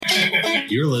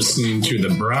You're listening to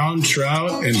the Brown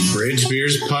Trout and Bridge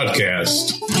Beers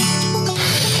podcast.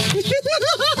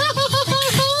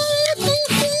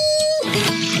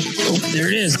 Oh, there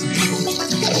it is.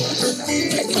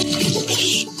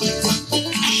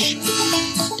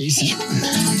 Easy.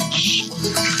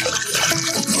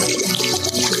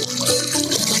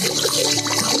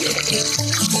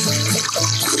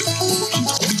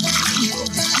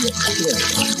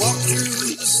 Walk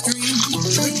through the stream.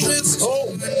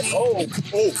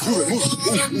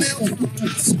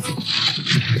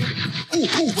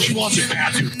 She wants it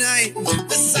bad.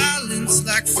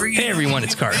 Hey everyone,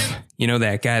 it's Carf. You know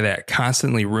that guy that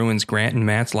constantly ruins Grant and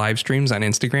Matt's live streams on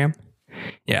Instagram?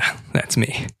 Yeah, that's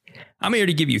me. I'm here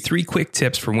to give you 3 quick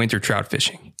tips for winter trout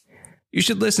fishing. You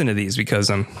should listen to these because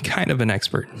I'm kind of an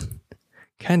expert.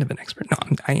 No,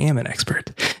 I am an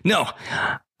expert. No,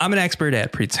 I'm an expert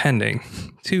at pretending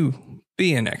to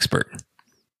be an expert.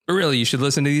 But really, you should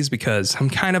listen to these because I'm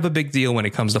kind of a big deal when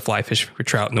it comes to fly fishing for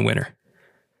trout in the winter.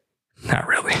 Not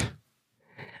really.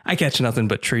 I catch nothing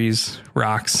but trees,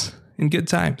 rocks, and good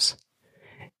times.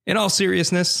 In all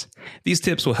seriousness, these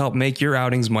tips will help make your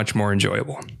outings much more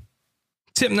enjoyable.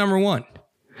 Tip number 1,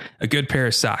 a good pair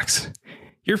of socks.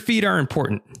 Your feet are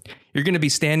important. You're going to be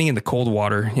standing in the cold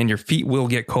water and your feet will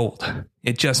get cold.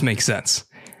 It just makes sense.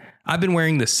 I've been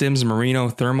wearing the Sims Merino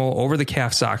Thermal over the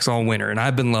calf socks all winter and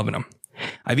I've been loving them.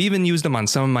 I've even used them on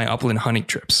some of my upland hunting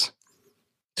trips.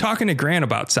 Talking to Grant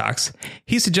about socks,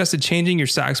 he suggested changing your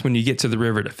socks when you get to the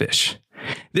river to fish.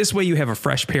 This way you have a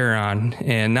fresh pair on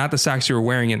and not the socks you were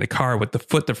wearing in the car with the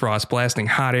foot defrost blasting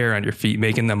hot air on your feet,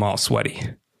 making them all sweaty.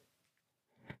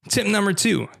 Tip number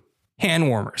 2, hand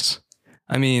warmers.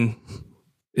 I mean,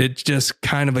 it's just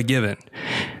kind of a given.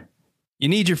 You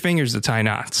need your fingers to tie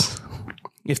knots.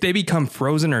 If they become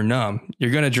frozen or numb,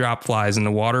 you're going to drop flies in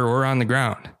the water or on the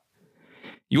ground.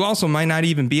 You also might not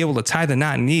even be able to tie the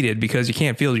knot needed because you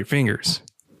can't feel your fingers.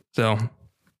 So,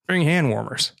 bring hand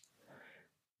warmers.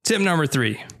 Tip number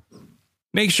 3,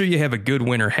 make sure you have a good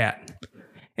winter hat.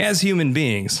 As human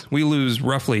beings, we lose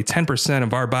roughly 10%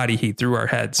 of our body heat through our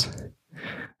heads.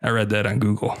 I read that on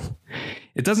Google.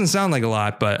 It doesn't sound like a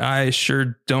lot, but I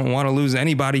sure don't want to lose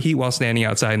any body heat while standing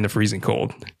outside in the freezing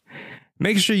cold.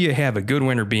 Make sure you have a good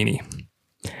winter beanie.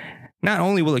 Not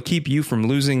only will it keep you from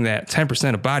losing that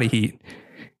 10% of body heat,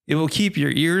 it will keep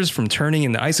your ears from turning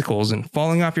into icicles and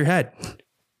falling off your head.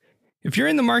 If you're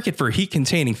in the market for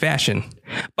heat-containing fashion,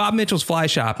 Bob Mitchell's Fly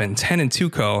Shop and 10 and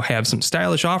 2 Co. have some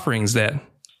stylish offerings that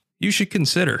you should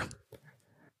consider.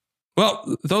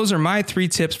 Well, those are my 3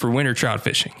 tips for winter trout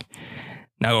fishing.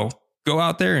 Now, go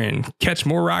out there and catch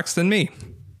more rocks than me.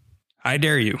 I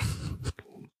dare you.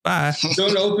 Bye.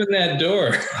 Don't open that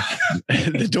door.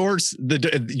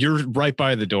 You're right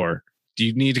by the door. Do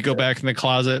you need to go back in the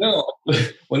closet? No.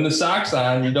 When the sock's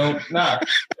on, you don't knock.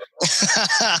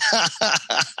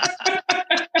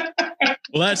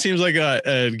 Well, that seems like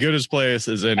a good as place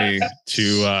as any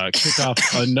to kick off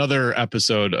another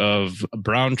episode of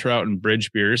Brown Trout and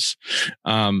Bridge Beers.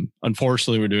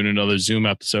 Unfortunately, we're doing another Zoom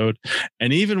episode.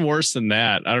 And even worse than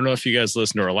that, I don't know if you guys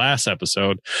listened to our last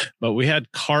episode, but we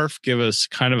had Carf give us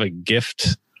kind of a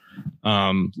gift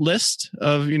list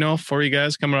of, for you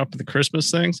guys coming up with the Christmas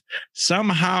things.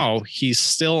 Somehow he's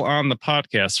still on the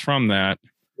podcast from that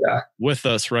with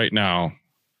us right now.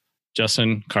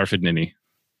 Justin Carfidnini.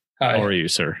 Hi. How are you,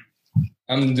 sir?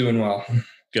 I'm doing well.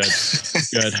 Good.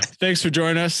 Good. Thanks for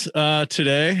joining us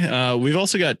today. We've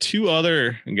also got 2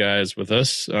 other guys with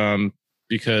us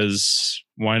because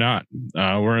why not?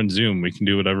 We're on Zoom. We can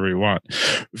do whatever we want.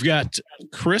 We've got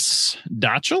Chris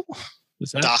Dockel.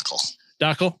 Is that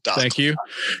Dockel? Thank you.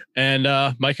 And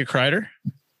Micah Kreider.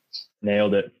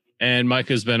 Nailed it. And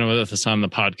Micah's been with us on the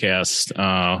podcast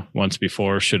once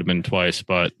before, should have been twice,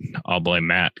 but I'll blame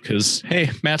Matt because, hey,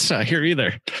 Matt's not here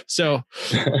either. So,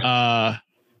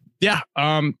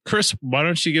 Chris, why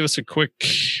don't you give us a quick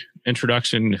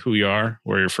introduction to who you are,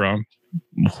 where you're from,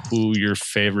 who your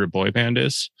favorite boy band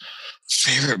is?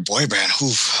 Favorite boy band?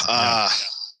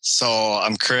 So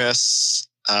I'm Chris.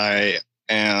 I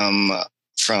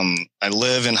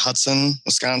live in Hudson,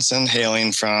 Wisconsin,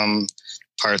 hailing from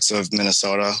parts of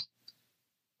Minnesota.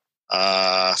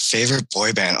 Favorite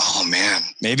boy band? Oh man,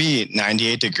 maybe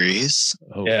 98 Degrees.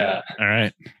 Oh, yeah. All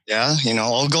right. Yeah.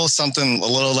 I'll go something a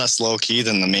little less low key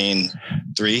than the main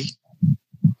 3.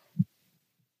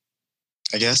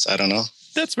 I guess. I don't know.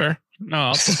 That's fair. No,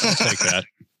 I'll take that.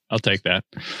 I'll take that.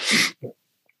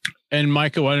 And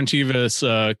Micah, why don't you give us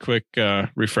a quick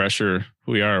refresher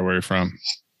who we are, where you're from?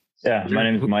 Yeah, my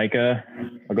name is Micah.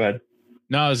 Oh, go ahead.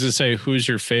 No, I was going to say, who's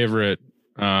your favorite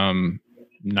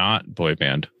not boy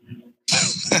band?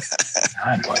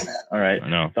 All right. I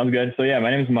know. Sounds good. So yeah,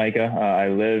 my name is Micah. I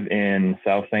live in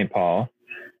South St. Paul,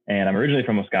 and I'm originally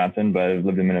from Wisconsin, but I've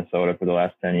lived in Minnesota for the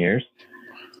last 10 years.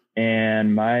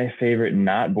 And my favorite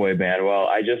not boy band, well,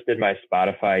 I just did my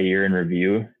Spotify year in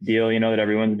review deal, that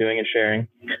everyone's doing and sharing.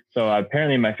 So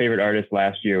apparently my favorite artist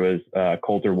last year was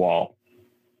Coulter Wall.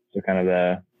 So kind of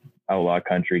the outlaw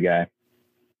country guy.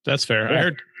 That's fair.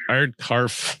 Yeah. I heard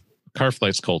Carf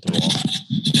likes Coulter Wall.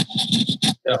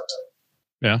 Yeah.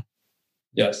 Yeah.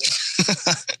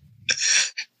 Yes.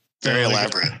 Very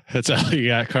elaborate. That's all you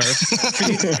got, Carf.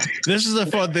 This is the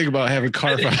fun thing about having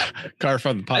Carf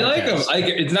on the podcast. I like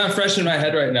him. It's not fresh in my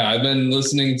head right now. I've been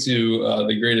listening to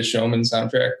the Greatest Showman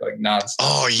soundtrack like nonstop.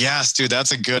 Oh yes, dude,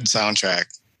 that's a good soundtrack.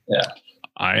 Yeah.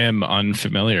 I am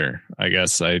unfamiliar. I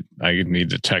guess I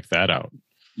need to check that out.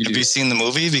 Have you seen the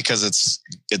movie? Because it's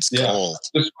cool.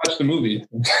 Just watch the movie.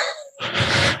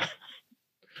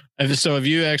 And so have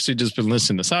you actually just been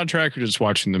listening to the soundtrack or just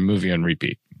watching the movie on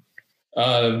repeat?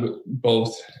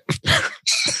 Both.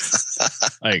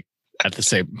 Like at the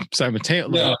same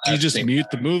simultaneously? No, Do you just mute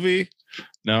the movie?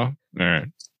 No? All right.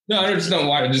 No, I just don't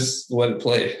watch. I just let it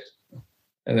play,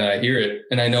 and then I hear it,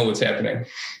 and I know what's happening.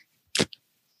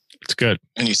 It's good.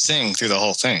 And you sing through the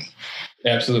whole thing.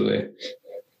 Absolutely.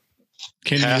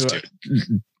 Can Have you?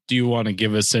 to. Do you want to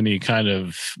give us any kind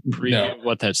of preview of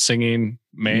what that singing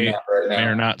may Not right now.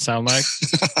 or not sound like?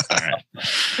 All right.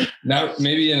 Not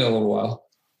maybe in a little while.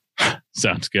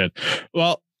 Sounds good.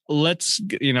 Well, let's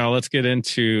get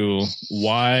into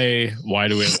why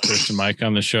do we have Chris and Mike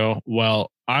on the show?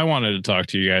 Well, I wanted to talk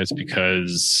to you guys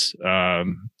because I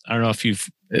don't know if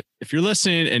you're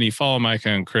listening and you follow Mike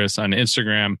and Chris on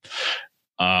Instagram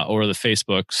or the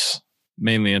Facebooks,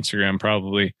 mainly Instagram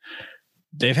probably.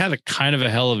 They've had a kind of a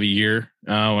hell of a year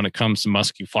when it comes to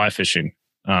musky fly fishing.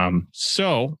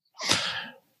 So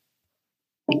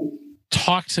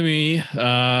talk to me,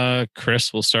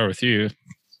 Chris, we'll start with you.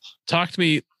 Talk to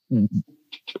me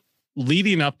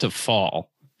leading up to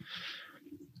fall.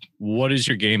 What does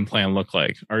your game plan look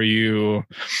like? Are you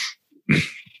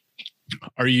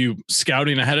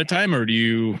scouting ahead of time, or do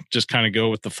you just kind of go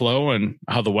with the flow and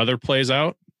how the weather plays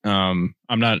out? I'm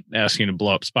not asking you to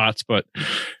blow up spots, but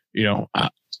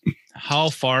how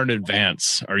far in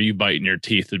advance are you biting your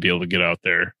teeth to be able to get out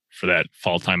there for that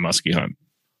fall time muskie hunt?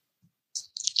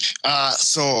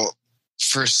 So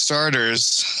for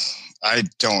starters, I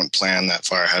don't plan that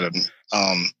far ahead of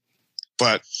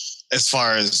but as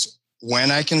far as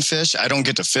when I can fish, I don't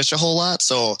get to fish a whole lot.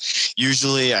 So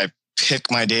usually I pick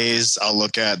my days. I'll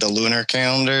look at the lunar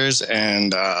calendars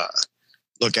and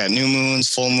look at new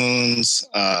moons, full moons,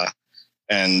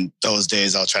 and those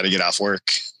days I'll try to get off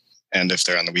work. And if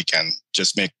they're on the weekend,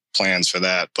 just make plans for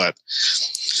that. But,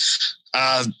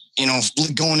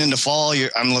 going into fall,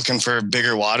 I'm looking for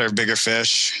bigger water, bigger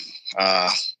fish,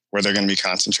 where they're going to be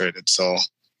concentrated. So,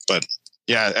 but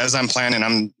yeah, as I'm planning,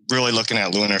 I'm really looking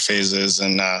at lunar phases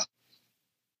and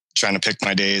trying to pick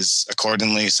my days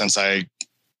accordingly since I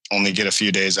only get a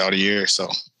few days out a year. So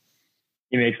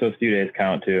He makes those few days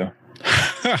count too.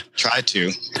 try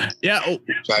to. Yeah.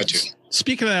 Try to.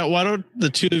 Speaking of that, why don't the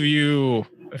two of you,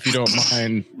 if you don't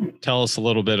mind, tell us a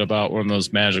little bit about one of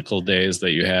those magical days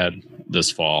that you had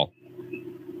this fall?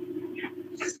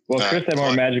 Well, Chris had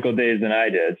more magical days than I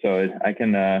did, so I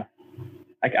can.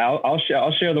 I'll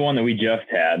share the one that we just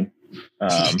had.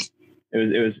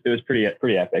 It was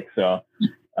pretty epic. So,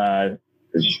 a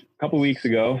couple weeks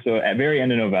ago, so at very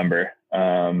end of November,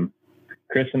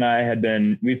 Chris and I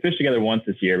we fished together once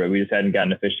this year, but we just hadn't gotten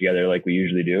to fish together like we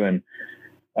usually do, and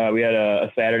we had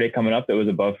a Saturday coming up that was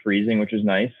above freezing, which was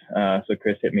nice. So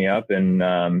Chris hit me up, and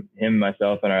him,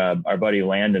 myself, and our buddy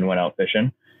Landon went out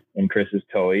fishing in Chris's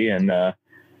towee, and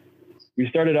we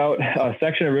started out a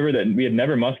section of river that we had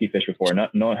never musky fished before.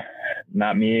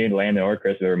 Not me, Landon, or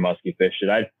Chris have ever musky fished it.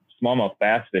 I smallmouth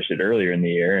bass fished it earlier in the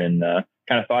year, and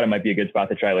kind of thought it might be a good spot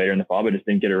to try later in the fall, but just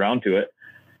didn't get around to it.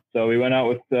 So we went out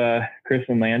with Chris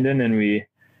and Landon, and we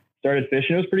started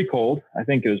fishing. It was pretty cold. I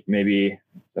think it was maybe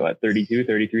at 32,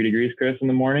 33 degrees, Chris, in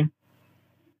the morning.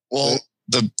 Well,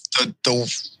 the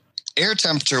air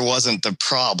temperature wasn't the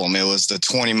problem. It was the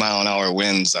 20-mile-an-hour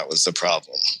winds that was the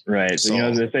problem. Right. So,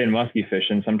 as they say in musky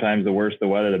fishing, sometimes the worse the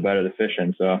weather, the better the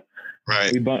fishing. So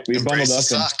right. we bundled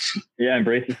up and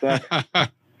embrace the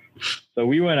suck. So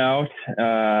we went out,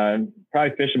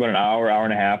 probably fished about an hour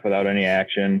and a half without any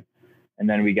action. And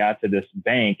then we got to this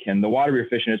bank, and the water we were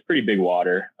fishing is pretty big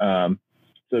water. So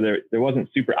there wasn't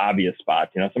super obvious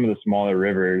spots. Some of the smaller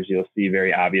rivers, you'll see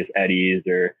very obvious eddies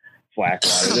or slack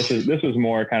water. This was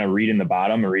more kind of reading the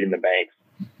bottom or reading the banks.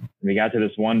 We got to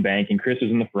this one bank, and Chris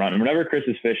was in the front. And whenever Chris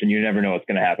is fishing, you never know what's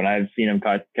going to happen. I've seen him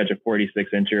catch a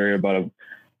 46-incher about a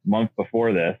month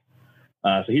before this.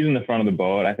 So he's in the front of the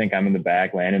boat. I think I'm in the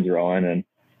back. Landon's rowing, and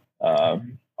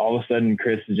all of a sudden,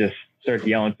 Chris just starts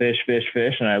yelling, "Fish, fish,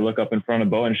 fish!" And I look up in front of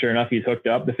the boat, and sure enough, he's hooked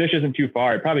up. The fish isn't too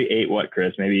far. It probably ate what,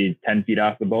 Chris? Maybe 10 feet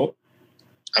off the boat.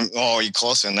 You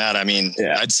closer than that? I mean,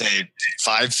 yeah. I'd say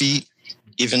 5 feet,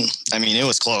 even. I mean, it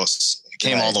was close. It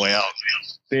came all the way out.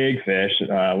 Big fish.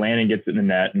 Landon gets it in the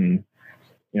net, and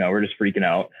we're just freaking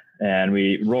out. And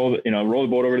we roll the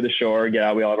boat over to the shore, get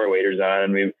out. We all have our waders on,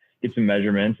 and we get some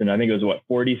measurements. And I think it was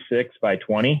 46 by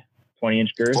 20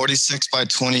 inch girth. 46 by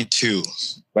 22.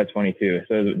 By 22.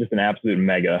 So it was just an absolute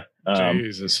mega.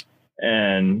 Jesus.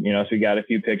 And so we got a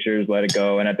few pictures, let it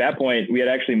go. And at that point, we had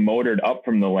actually motored up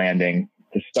from the landing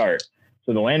to start.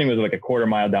 So the landing was like a quarter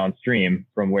mile downstream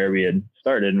from where we had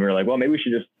started. And we were like, well, maybe we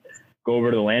should just go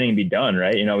over to the landing and be done,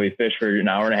 right? We fished for an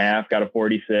hour and a half, got a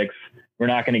 46. We're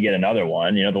not going to get another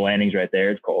one. The landing's right there.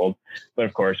 It's cold. But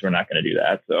of course, we're not going to do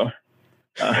that. So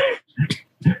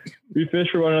we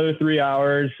fished for another 3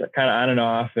 hours, kind of on and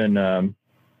off. And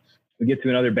we get to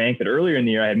another bank that earlier in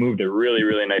the year I had moved a really,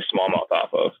 really nice smallmouth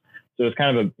off of. So it was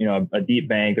kind of a deep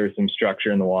bank. There was some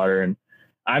structure in the water, and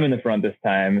I'm in the front this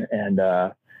time, and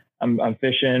I'm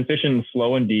fishing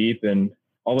slow and deep, and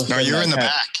all of a sudden. No, you're in the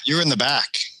back. You're in the back.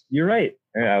 You're right.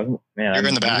 Yeah, you're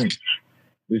in the back.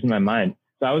 Losing my mind.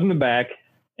 So I was in the back,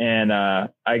 and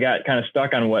I got kind of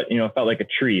stuck on what felt like a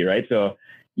tree, right? So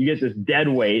you get this dead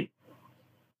weight,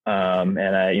 and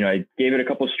I gave it a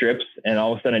couple strips, and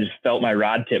all of a sudden I just felt my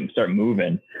rod tip start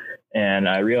moving, and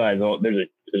I realized, there's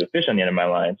a fish on the end of my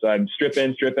line. So I'm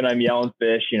stripping, I'm yelling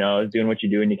fish, doing what you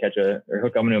do when you catch or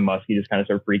hook up into a muskie, just kind of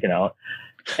start freaking out.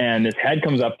 And this head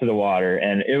comes up to the water,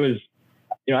 and it was,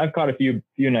 I've caught a few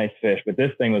nice fish, but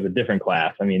this thing was a different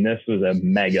class. I mean, this was a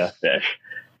mega fish,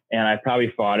 and I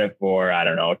probably fought it for,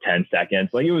 10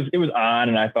 seconds. Like it was on,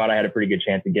 and I thought I had a pretty good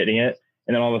chance of getting it.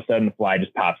 And then all of a sudden the fly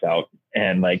just pops out,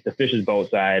 and like the fish is boat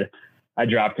side. I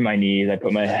dropped to my knees. I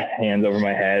put my hands over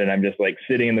my head, and I'm just like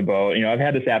sitting in the boat. I've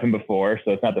had this happen before,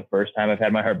 so it's not the first time I've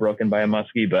had my heart broken by a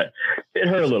muskie, but it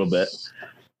hurt a little bit.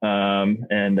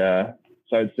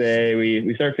 So I'd say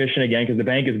we start fishing again because the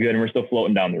bank is good and we're still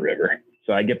floating down the river.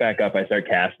 So I get back up, I start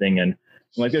casting, and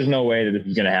I'm like, there's no way that this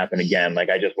is going to happen again. Like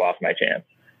I just lost my chance.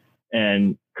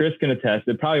 And Chris can attest,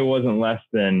 it probably wasn't less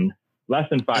than 5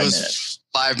 minutes.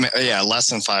 5 minutes. Yeah, less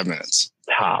than 5 minutes.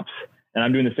 Tops. And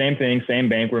I'm doing the same thing, same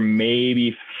bank. We're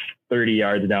maybe 30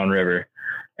 yards downriver.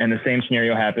 And the same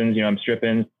scenario happens. I'm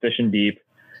stripping, fishing deep.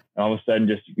 And all of a sudden,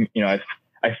 just,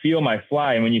 I feel my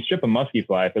fly. And when you strip a muskie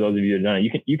fly, for those of you that have done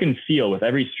it, you can feel with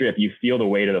every strip, you feel the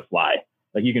weight of the fly.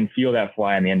 Like you can feel that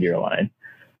fly on the end of your line.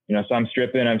 So I'm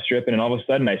stripping, and all of a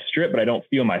sudden I strip, but I don't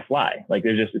feel my fly. Like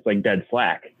it's like dead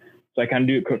slack. So I kind of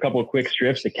do a couple of quick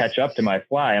strips to catch up to my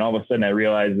fly. And all of a sudden I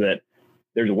realize that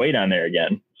there's a weight on there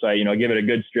again. So I, give it a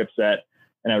good strip set,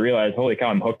 and I realize, holy cow,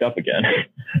 I'm hooked up again.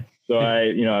 So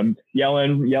I'm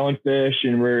yelling fish,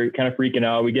 and we're kind of freaking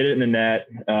out. We get it in the net.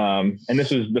 And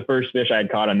this was the first fish I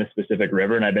had caught on this specific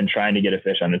river, and I've been trying to get a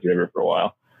fish on this river for a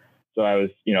while. So I was,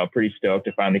 pretty stoked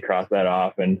to finally cross that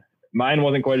off. And mine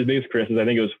wasn't quite as big as Chris's. I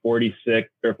think it was 46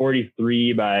 or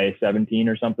 43 by 17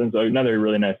 or something. So another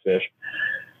really nice fish.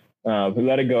 We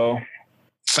let it go.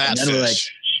 Fat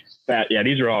fish. Fat. Yeah.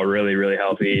 These are all really, really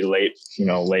healthy, late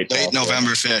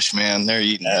November fish, man. They're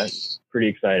eating. Pretty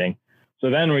exciting. So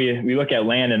then we look at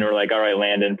Landon, and we're like, all right,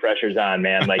 Landon, pressure's on,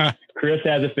 man. Like Chris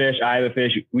has a fish, I have a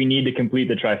fish. We need to complete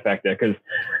the trifecta, because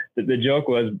the joke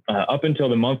was up until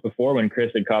the month before, when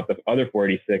Chris had caught the other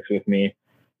 46 with me,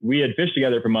 we had fished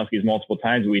together for muskies multiple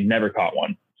times. We'd never caught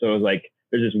one. So it was like,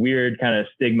 there's this weird kind of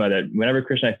stigma that whenever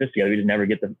Chris and I fish together, we just never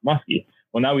get the muskie.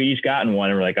 Well, now we each gotten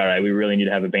one, and we're like, all right, we really need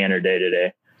to have a banner day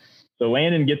today. So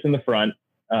Landon gets in the front.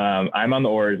 I'm on the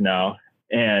oars now.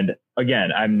 And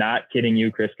again, I'm not kidding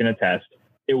you. Chris can attest.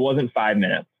 It wasn't 5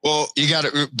 minutes. Well, you got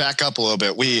to back up a little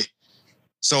bit.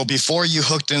 So before you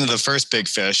hooked into the first big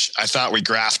fish, I thought we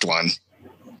graphed one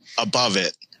above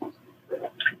it.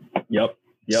 Yep.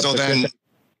 So then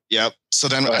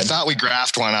I thought we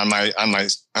graphed one on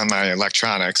my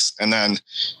electronics. And then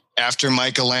after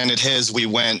Micah landed his, we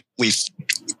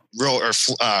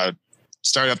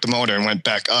started up the motor and went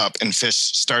back up, and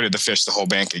started to fish the whole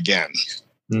bank again.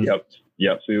 Yep.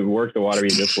 So we worked the water we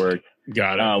just worked.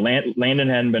 Got it. Landon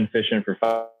hadn't been fishing for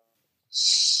 5.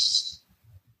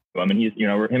 I mean, he's,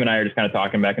 him and I are just kind of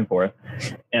talking back and forth,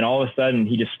 and all of a sudden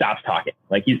he just stops talking.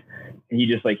 Like he's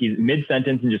mid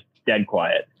sentence and just dead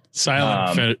quiet.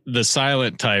 Silent, the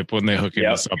silent type when they hook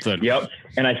into something. Yep.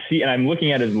 And I'm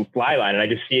looking at his fly line, and I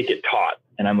just see it get taut.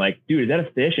 And I'm like, dude, is that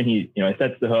a fish? And he, he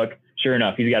sets the hook. Sure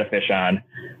enough, he's got a fish on.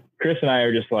 Chris and I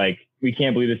are just like, we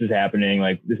can't believe this is happening.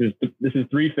 Like this is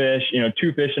 3 fish,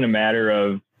 2 fish in a matter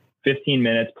of 15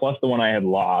 minutes plus the one I had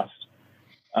lost.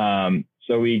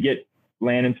 So we get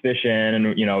Landon's fish in,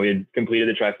 and we had completed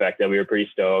the trifecta. We were pretty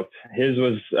stoked. His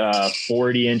was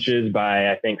 40 inches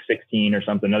by I think 16 or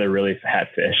something, another really fat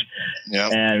fish.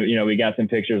 Yep. And we got some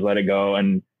pictures, let it go.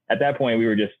 And at that point we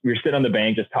were sitting on the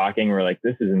bank just talking. We're like,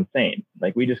 this is insane.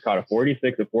 Like we just caught a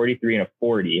 46, a 43, and a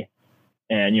 40.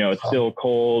 And it's still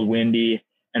cold, windy.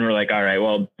 And we're like, all right,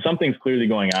 well, something's clearly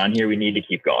going on here. We need to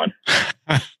keep going.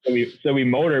 So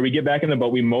we get back in the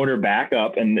boat, we motor back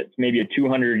up, and it's maybe a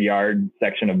 200-yard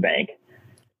section of bank.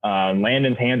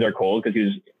 Landon's hands are cold because he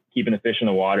was keeping the fish in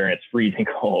the water and it's freezing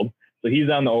cold. So he's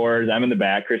on the oars. I'm in the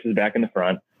back. Chris is back in the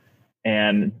front.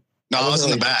 And no, I was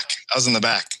in the back.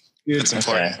 That's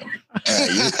important. Okay. All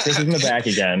right, Chris is in the back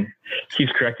again.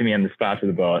 Keeps correcting me on the spots of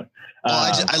the boat.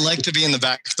 Well, I like to be in the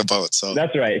back of the boat. So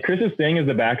that's right. Chris's thing is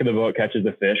the back of the boat catches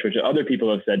the fish, which other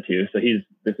people have said too. So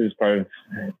this is part of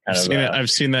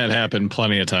I've seen that happen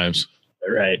plenty of times.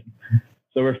 Right.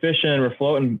 So we're fishing, we're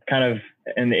floating kind of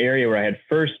in the area where I had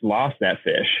first lost that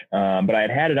fish. But I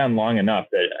had it on long enough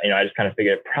that, I just kind of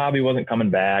figured it probably wasn't coming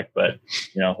back, but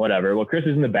whatever. Well, Chris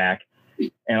is in the back,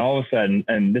 and all of a sudden,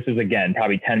 and this is again,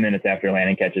 probably 10 minutes after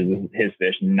Landon catches his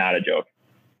fish, not a joke.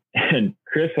 And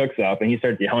Chris hooks up and he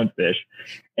starts yelling fish.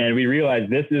 And we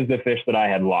realized this is the fish that I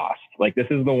had lost. Like this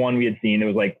is the one we had seen. It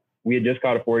was like, we had just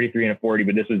caught a 43 and a 40,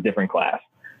 but this was different class.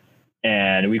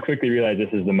 And we quickly realized this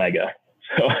is the mega.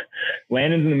 So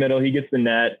Landon's in the middle. He gets the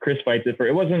net. Chris fights it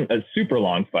it wasn't a super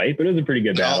long fight, but it was a pretty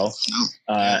good battle.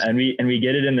 And we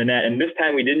get it in the net. And this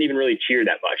time we didn't even really cheer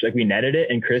that much. Like we netted it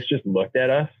and Chris just looked at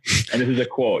us. And this is a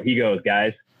quote. He goes,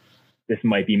 guys, this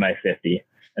might be my 50.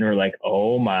 And we're like,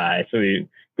 oh my. So we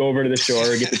go over to the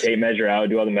shore, get the tape measure out,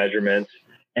 do all the measurements.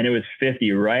 And it was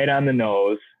 50 right on the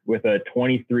nose with a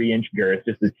 23-inch girth,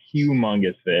 just this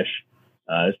humongous fish.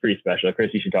 It's pretty special.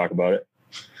 Chris, you should talk about it.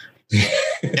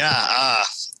 Yeah.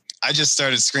 I just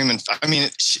started screaming. I mean,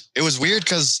 it was weird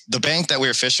because the bank that we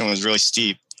were fishing was really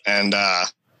steep, and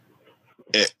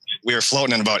we were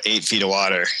floating in about 8 feet of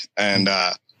water, and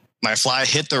my fly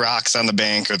hit the rocks on the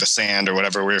bank or the sand or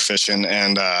whatever we were fishing,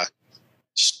 and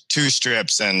 2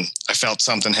 strips, and I felt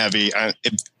something heavy.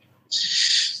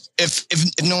 If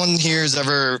no one here has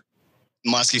ever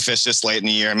musky fished this late in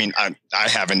the year, I mean, I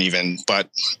haven't even, but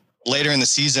later in the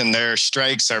season, their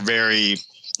strikes are very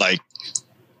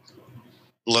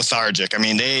lethargic. I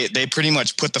mean, they pretty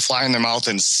much put the fly in their mouth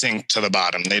and sink to the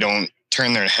bottom. They don't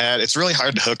turn their head. It's really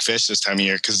hard to hook fish this time of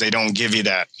year because they don't give you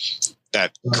that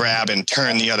grab and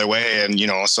turn the other way. And,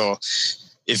 so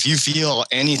if you feel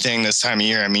anything this time of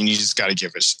year, I mean, you just got to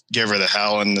give her the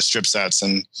hell in the strip sets.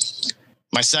 And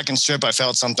my second strip, I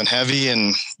felt something heavy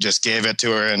and just gave it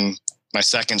to her. And my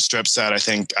second strip set, I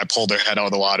think I pulled her head out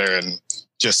of the water and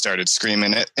just started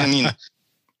screaming it. I mean,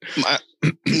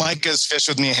 Mike has fished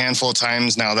with me a handful of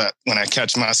times now that when I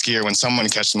catch muskie or when someone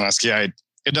catches muskie,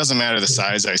 it doesn't matter the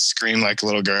size. I scream like a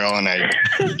little girl and I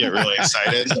get really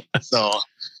excited. So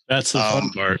that's the fun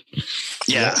part.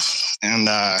 Yeah. And,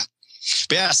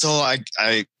 but yeah, so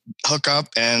I hook up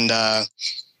and, I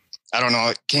don't know,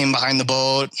 it came behind the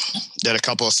boat, did a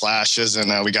couple of slashes,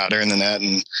 and we got her in the net,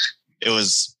 and it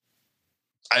was,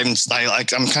 I'm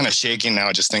kind of shaking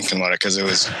now just thinking about it because it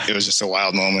was just a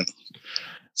wild moment.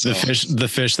 So, the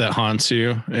fish that haunts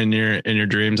you in your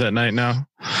dreams at night now.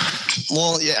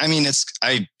 Well, yeah, I mean,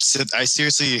 I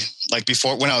seriously, like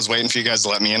before, when I was waiting for you guys to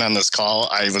let me in on this call,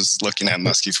 I was looking at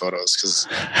muskie photos because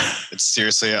it's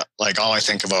seriously like all I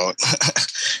think about.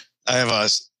 I have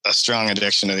a strong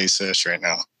addiction to these fish right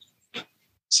now.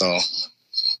 So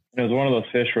it was one of those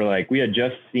fish where we had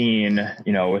just seen,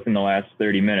 within the last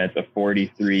 30 minutes, a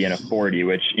 43 and a 40,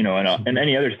 which, in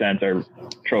any other sense are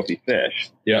trophy fish.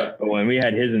 Yeah. But when we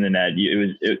had his in the net,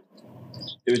 it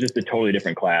was just a totally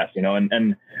different class,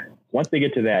 and once they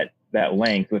get to that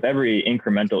length, with every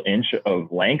incremental inch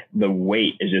of length, the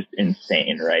weight is just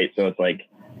insane. Right. So it's like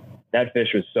that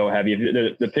fish was so heavy.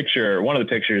 The picture, one of the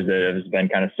pictures that has been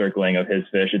kind of circling of his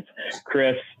fish, it's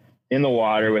Chris in the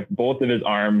water with both of his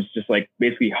arms just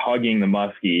basically hugging the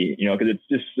muskie, because it's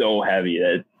just so heavy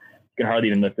that you can hardly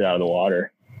even lift it out of the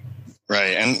water.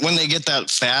 Right. And when they get that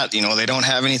fat, they don't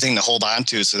have anything to hold on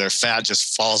to. So their fat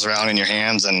just falls around in your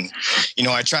hands. And,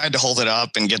 I tried to hold it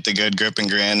up and get the good grip and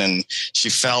grin, and she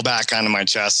fell back onto my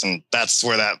chest. And that's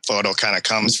where that photo kind of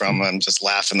comes from. I'm just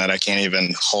laughing that I can't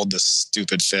even hold this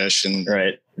stupid fish. And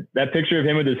right. That picture of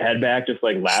him with his head back, just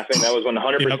laughing, that was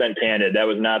 100% candid. That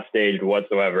was not staged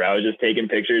whatsoever. I was just taking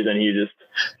pictures, and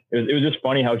it was just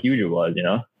funny how huge it was,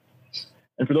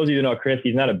 And And for those of you who know Chris,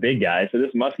 he's not a big guy. So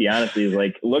this muskie honestly is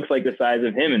like, looks like the size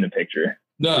of him in the picture.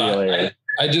 No,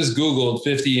 I just Googled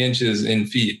 50 inches in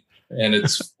feet and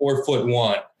it's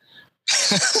 4'1".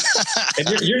 And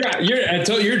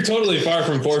you're totally far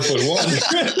from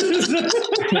 4'1".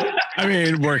 I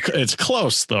mean, it's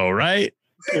close though, right?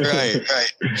 Right.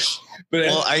 But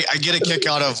Well, I get a kick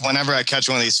out of whenever I catch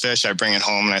one of these fish, I bring it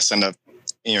home and I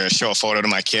show a photo to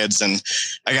my kids, and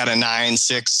I got a 9,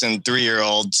 6, and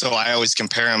 3-year-old. So I always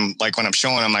compare them. Like when I'm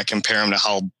showing them, I compare them to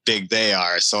how big they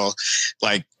are. So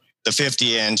like the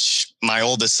 50-inch, my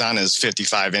oldest son is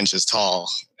 55 inches tall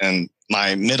and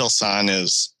my middle son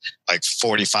is like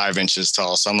 45 inches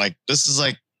tall. So I'm like, this is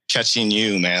like catching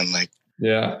you, man. Like,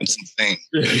 yeah, it's insane.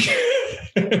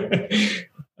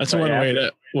 That's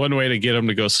one way to get them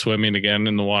to go swimming again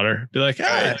in the water. Be like,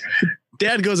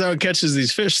 Dad goes out and catches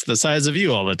these fish the size of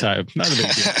you all the time. Not a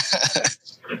big deal.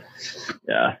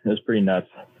 Yeah, it was pretty nuts.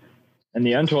 And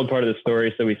the untold part of the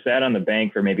story, so we sat on the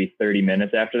bank for maybe 30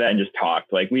 minutes after that and just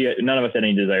talked. Like none of us had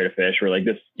any desire to fish. We're like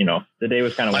this, the day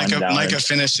was kind of winding down. Micah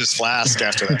finished his flask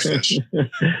after that fish.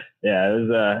 Yeah, it was,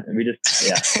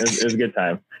 it was a good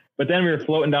time. But then we were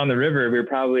floating down the river. We were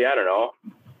probably, I don't know,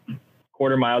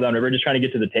 quarter mile down the river, just trying to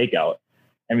get to the takeout.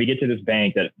 And we get to this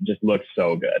bank that just looks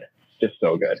so good. Just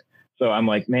so good. So I'm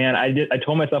like, man, I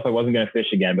told myself I wasn't going to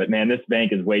fish again, but man, this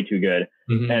bank is way too good.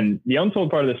 Mm-hmm. And the untold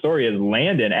part of the story is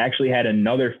Landon actually had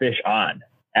another fish on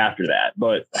after that,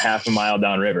 but half a mile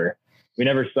downriver. We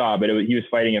never saw, but he was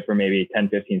fighting it for maybe 10,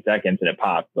 15 seconds and it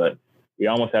popped, but we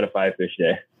almost had a 5-fish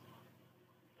day.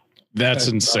 That's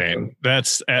insane.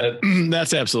 That's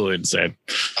absolutely insane.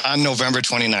 On November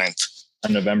 29th.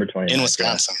 In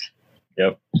Wisconsin.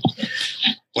 Yep.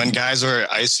 When guys were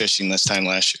ice fishing this time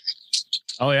last year.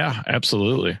 Oh yeah,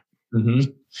 absolutely.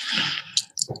 Mm-hmm.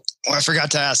 Oh, I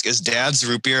forgot to ask, is Dad's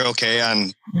root beer okay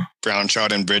on brown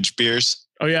trout and bridge beers?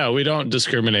 Oh yeah, we don't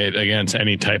discriminate against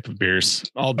any type of beers.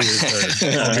 All beers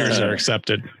are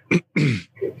accepted.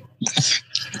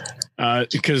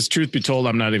 Because truth be told,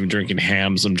 I'm not even drinking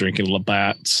hams. I'm drinking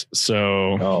Labatt's.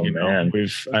 So, man.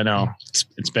 I know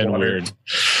it's been weird.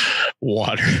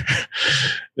 Water.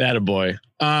 That a boy.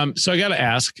 So I got to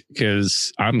ask,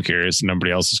 because I'm curious and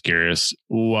nobody else is curious.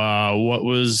 What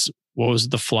was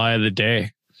the fly of the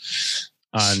day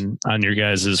on your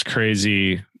guys'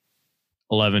 crazy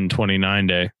 11/29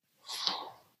 day?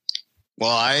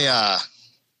 Well,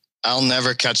 I'll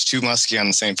never catch 2 muskie on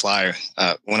the same fly.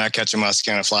 When I catch a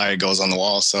muskie on a fly, it goes on the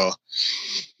wall. So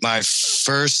the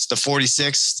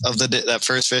 46th of that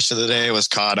first fish of the day was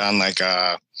caught on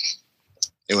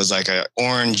it was like a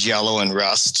orange, yellow, and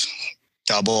rust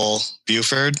double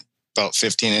Buford, about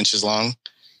 15 inches long.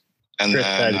 And Chris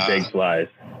has big flies.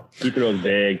 He throws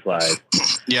big flies.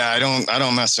 Yeah, I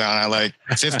don't mess around. I like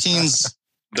 15's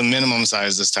the minimum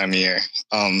size this time of year.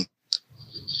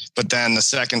 But then the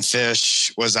second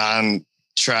fish was on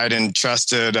tried and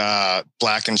trusted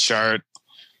Black and Shark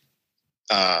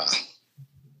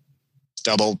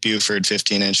double Buford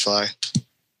 15-inch fly.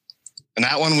 And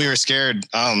that one we were scared.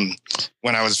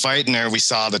 When I was fighting her, we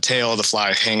saw the tail of the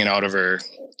fly hanging out of her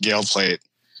gill plate.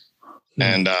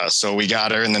 And so we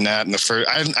got her in the net. And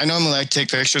I normally like to take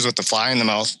pictures with the fly in the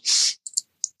mouth.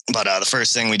 But the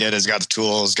first thing we did is got the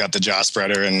tools, got the jaw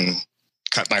spreader, and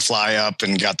cut my fly up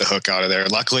and got the hook out of there.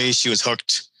 Luckily, she was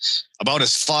hooked about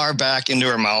as far back into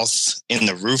her mouth, in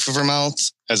the roof of her mouth,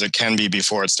 as it can be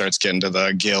before it starts getting to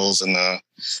the gills and the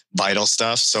vital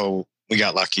stuff. So we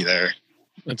got lucky there.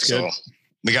 That's good. So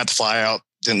we got the fly out,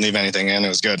 didn't leave anything in. It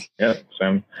was good. Yep. So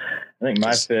I think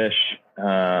my fish,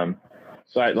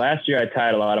 last year I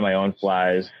tied a lot of my own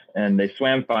flies and they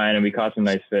swam fine and we caught some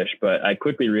nice fish, but I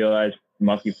quickly realized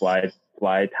musky fly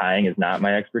tying is not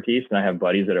my expertise, and I have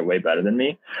buddies that are way better than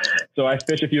me. So I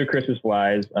fished a few of Chris's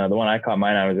flies. The one I caught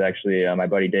mine on was actually my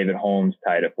buddy David Holmes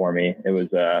tied it for me. It was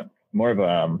more of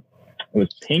it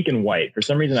was pink and white. For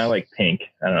some reason, I like pink.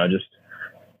 I don't know.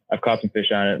 I've caught some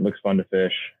fish on it. It looks fun to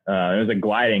fish. It was a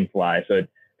gliding fly, so it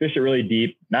fished it really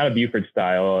deep. Not a Buford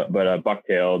style, but a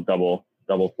bucktail double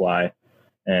fly,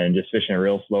 and just fishing it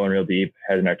real slow and real deep.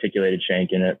 Had an articulated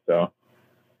shank in it, so.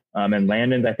 And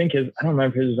Landon's, I don't remember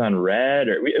if his was on red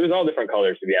it was all different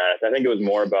colors, to be honest. I think it was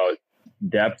more about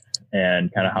depth and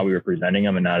kind of how we were presenting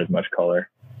them and not as much color.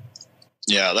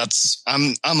 Yeah,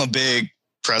 I'm a big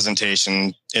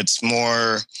presentation. It's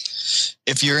more,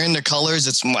 if you're into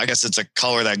colors, I guess it's a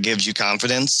color that gives you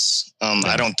confidence.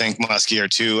 I don't think muskie are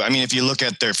too. I mean, if you look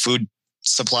at their food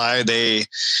supply, they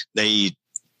eat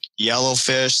yellow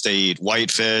fish, they eat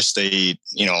white fish, they eat,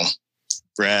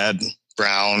 red,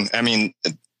 brown. I mean,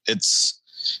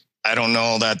 I don't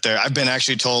know that I've been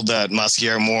actually told that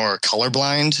muskie are more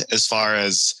colorblind as far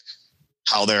as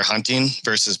how they're hunting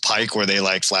versus pike, where they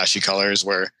like flashy colors,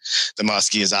 where the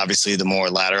muskie is obviously the more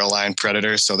lateral line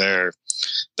predator. So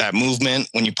that movement,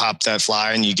 when you pop that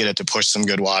fly and you get it to push some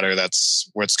good water, that's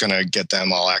what's going to get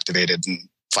them all activated and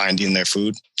finding their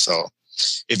food. So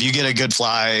if you get a good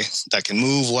fly that can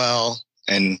move well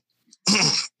and,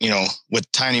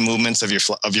 with tiny movements of your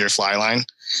fly line,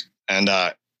 and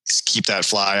keep that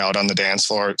fly out on the dance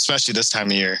floor, especially this time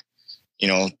of year,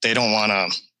 they don't want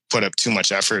to put up too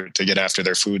much effort to get after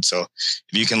their food. So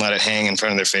if you can let it hang in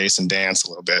front of their face and dance a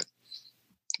little bit,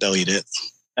 they'll eat it.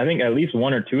 I think at least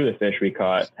one or two of the fish we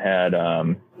caught had,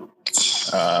 on them.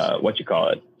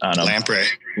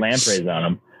 Lampreys on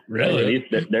them. Really? At least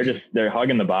they're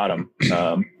hugging the bottom,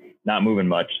 not moving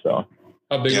much. So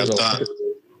How big was it?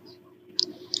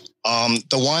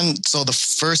 The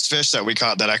first fish that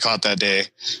I caught that day,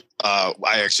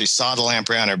 I actually saw the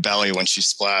lamprey on her belly when she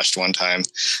splashed one time.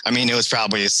 I mean, it was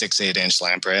probably a 6-8 inch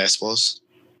lamprey, I suppose.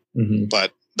 Mm-hmm.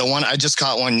 But the one I just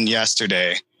caught one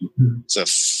yesterday. It's a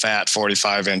fat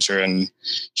 45 incher, and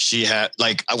she had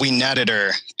we netted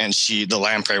her, and the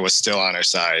lamprey was still on her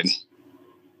side.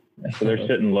 So they're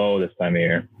sitting low this time of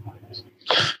year.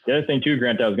 The other thing too,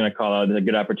 Grant, I was going to call out a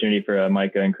good opportunity for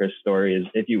Micah and Chris' story is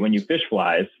when you fish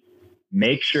flies,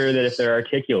 make sure that if they're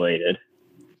articulated,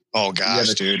 oh gosh, you have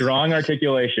a dude, strong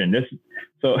articulation.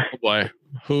 Why?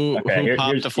 Who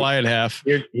popped the fly in half?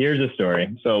 Here's the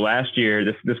story. So last year,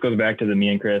 this goes back to me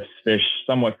and Chris fish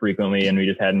somewhat frequently, and we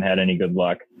just hadn't had any good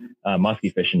luck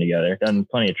muskie fishing together. Done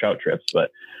plenty of trout trips,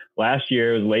 but last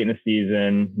year it was late in the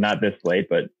season, not this late,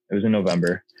 but it was in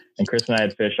November, and Chris and I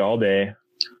had fished all day.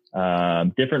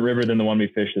 Different river than the one we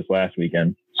fished this last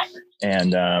weekend,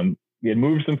 and we had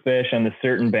moved some fish on this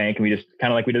certain bank, and we just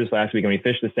kind of like we did this last week, and we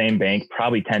fished the same bank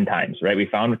probably 10 times, right? We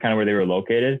found kind of where they were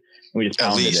located, and we just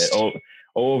pounded it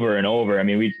over and over. I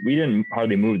mean, we didn't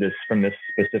hardly move this from this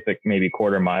specific maybe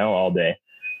quarter mile all day,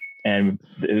 and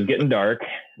it was getting dark,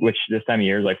 which this time of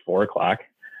year is like 4:00,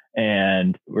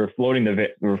 and we're floating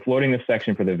this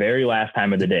section for the very last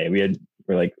time of the day.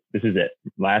 We're like, this is it,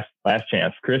 last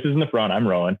chance. Chris is in the front, I'm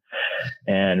rowing,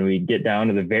 and we get down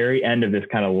to the very end of this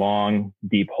kind of long,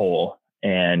 deep hole,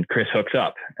 and Chris hooks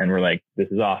up, and we're like, this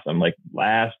is awesome. Like,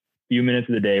 last few minutes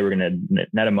of the day, we're gonna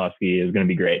net a muskie. It's gonna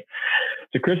be great.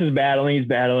 So Chris is battling,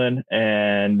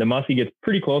 and the muskie gets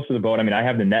pretty close to the boat. I mean, I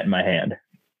have the net in my hand,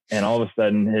 and all of a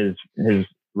sudden his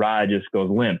rod just goes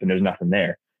limp, and there's nothing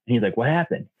there. And he's like, what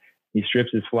happened? He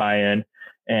strips his fly in,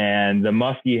 and the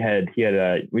muskie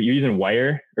you're using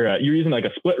wire, or you're using like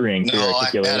a split ring for your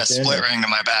articulation. I had a split ring to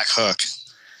my back hook,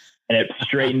 and it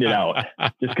straightened it out.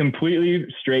 Just completely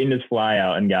straightened his fly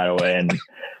out and got away. And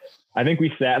I think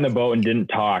we sat in the boat and didn't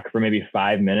talk for maybe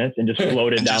 5 minutes and just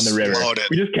floated down the river.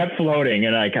 We just kept floating,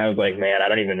 and I was like, man, I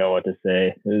don't even know what to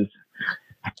say.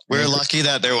 We're lucky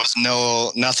that there was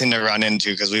nothing to run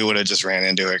into, because we would have just ran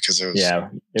into it, because it was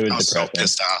depressing. So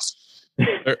pissed off.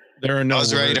 There are no I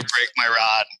was ready to break my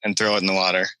rod and throw it in the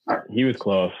water. He was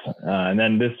close. And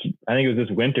then I think it was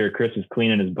this winter, Chris was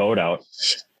cleaning his boat out,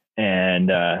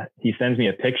 and he sends me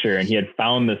a picture, and he had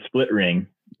found the split ring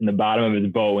in the bottom of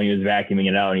his boat when he was vacuuming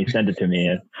it out, and he sent it to me.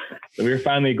 And so we were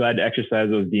finally glad to exercise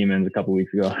those demons a couple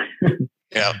weeks ago.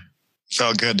 Yeah.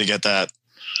 Felt good to get that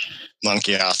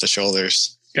monkey off the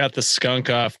shoulders. Got the skunk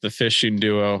off the fishing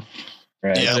duo.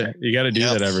 Right. Yeah. You got to do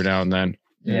that every now and then.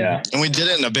 Yeah. And we did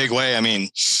it in a big way. I mean,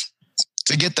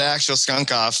 to get the actual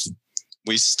skunk off,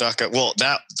 we stuck it. Well,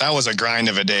 that was a grind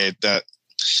of a day. That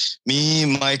me,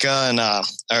 Micah, and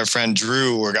our friend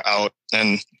Drew were out,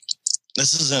 and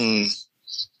this is in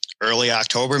early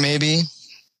October, maybe.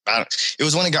 It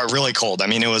was when it got really cold. I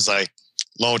mean, it was like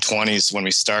low 20s when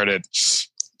we started,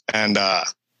 and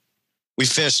we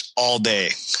fished all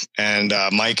day. And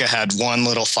Micah had one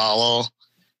little follow.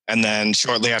 And then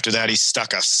shortly after that, he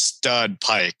stuck a stud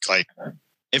pike. Like,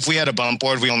 if we had a bump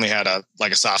board, we only had a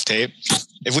soft tape.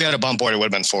 If we had a bump board, it would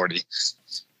have been 40.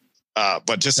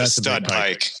 But just that's a stud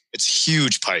pike. It's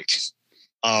huge pike.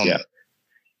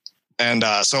 And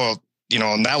so,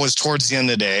 and that was towards the end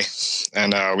of the day.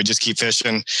 And we just keep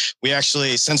fishing. We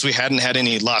actually, since we hadn't had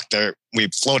any luck there, we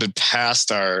floated past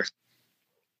our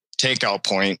takeout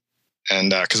point, and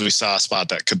because we saw a spot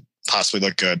that could possibly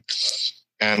look good.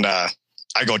 And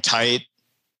I go tight,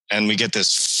 and we get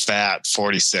this fat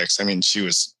 46. I mean, she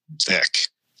was thick.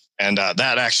 And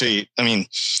that actually,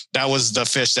 that was the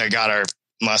fish that got our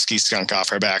muskie skunk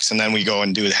off our backs. And then we go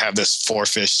and have this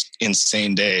 4-fish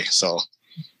insane day. So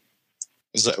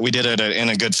we did it in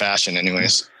a good fashion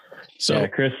anyways. So yeah,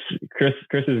 Chris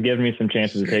has given me some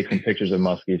chances to take some pictures of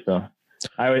muskie. So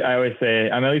I always say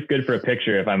I'm at least good for a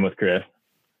picture if I'm with Chris.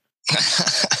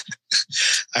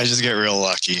 I just get real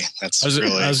lucky. That's I was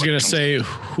really going to say,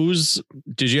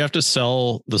 did you have to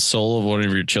sell the soul of one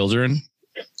of your children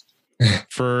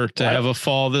to have a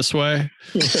fall this way?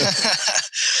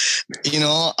 You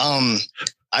know,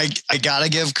 I gotta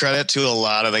give credit to a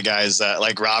lot of the guys that,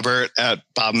 like Robert at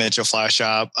Bob Mitchell Fly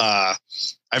Shop.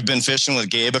 I've been fishing with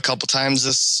Gabe a couple times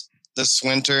this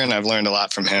winter, and I've learned a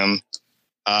lot from him.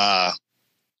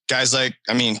 Guys like,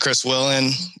 Chris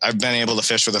Willen, I've been able to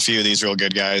fish with a few of these real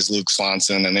good guys, Luke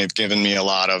Swanson, and they've given me a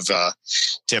lot of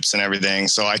tips and everything.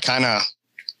 So I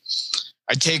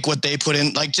take what they put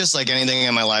in, like, just like anything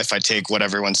in my life, I take what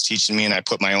everyone's teaching me and I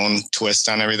put my own twist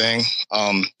on everything.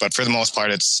 But for the most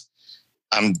part,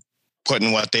 I'm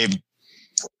putting what they've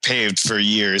paved for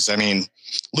years.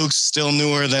 Luke's still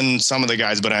newer than some of the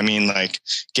guys, but like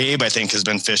Gabe, I think, has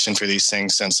been fishing for these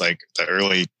things since like the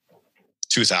early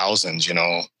 2000s, you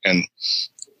know? And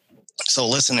so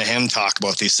listen to him talk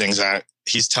about these things, that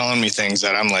he's telling me things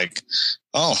that I'm like,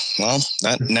 oh, well,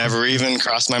 that never even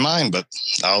crossed my mind, but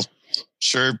I'll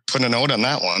sure put a note on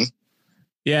that one.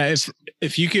 Yeah.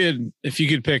 If you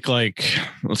could pick, like,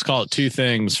 let's call it 2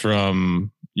 things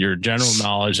from your general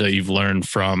knowledge that you've learned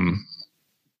from,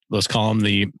 let's call them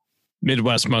the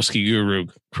Midwest Muskie Guru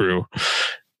crew.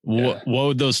 What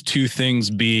would those 2 things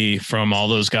be from all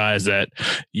those guys that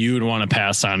you would want to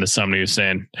pass on to somebody who's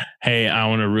saying, hey, I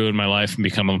want to ruin my life and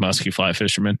become a musky fly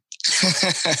fisherman?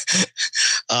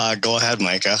 Go ahead,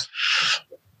 Micah.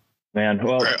 Man,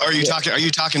 well, are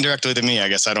you talking directly to me? I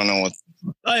guess I don't know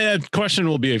what. Question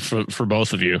will be for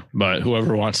both of you, but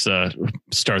whoever wants to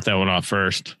start that one off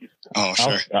first. Oh,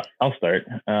 sure. I'll start.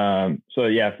 So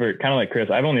yeah, for kind of like Chris,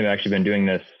 I've only actually been doing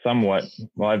this somewhat.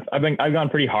 Well, I've gone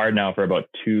pretty hard now for about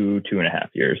 2.5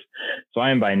 years. So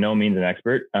I am by no means an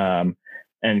expert.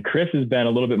 And Chris has been a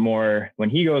little bit more, when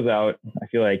he goes out, I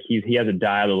feel like he has it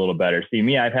dialed a little better. See,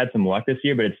 me, I've had some luck this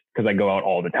year, but it's because I go out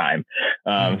all the time.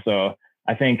 So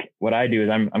I think what I do is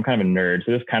I'm kind of a nerd.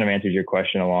 So this kind of answers your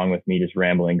question along with me just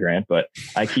rambling, Grant, but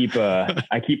I keep a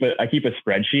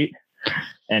spreadsheet,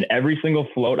 and every single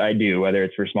float I do, whether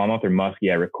it's for smallmouth or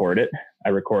muskie, I record it. I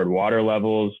record water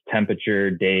levels,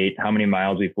 temperature, date, how many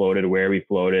miles we floated, where we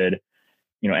floated,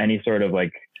 you know, any sort of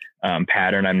like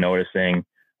pattern I'm noticing.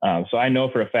 So I know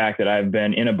for a fact that I've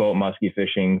been in a boat muskie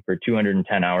fishing for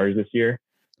 210 hours this year.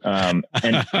 And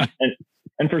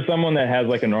for someone that has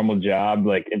like a normal job,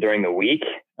 like during the week,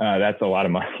 that's a lot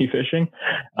of muskie fishing.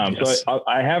 Yes. So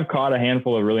I have caught a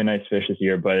handful of really nice fish this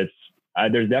year, but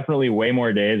there's definitely way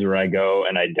more days where I go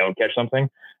and I don't catch something.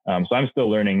 So I'm still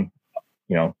learning,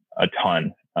 you know, a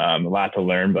ton, a lot to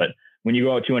learn, but when you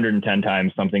go out 210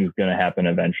 times, something's going to happen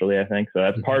eventually, I think. So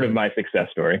that's part of my success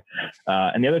story.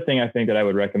 And the other thing I think that I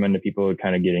would recommend to people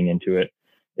kind of getting into it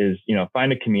is, you know,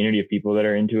 find a community of people that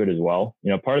are into it as well.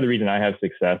 You know, part of the reason I have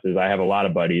success is I have a lot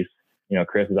of buddies. You know,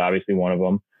 Chris is obviously one of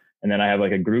them. And then I have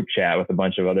like a group chat with a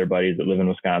bunch of other buddies that live in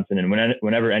Wisconsin. And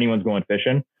whenever anyone's going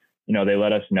fishing, you know, they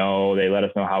let us know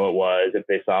how it was, if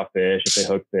they saw fish, if they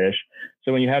hooked fish.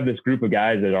 So when you have this group of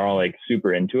guys that are all like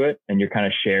super into it and you're kind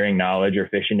of sharing knowledge or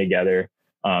fishing together,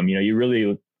 you know, you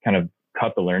really kind of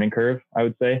cut the learning curve, I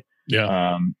would say.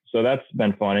 Yeah. So that's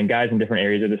been fun. And guys in different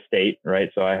areas of the state, right?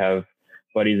 So I have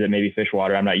buddies that maybe fish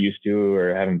water I'm not used to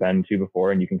or haven't been to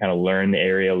before, and you can kind of learn the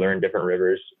area, learn different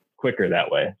rivers quicker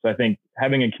that way. So I think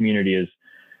having a community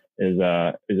is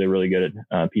a really good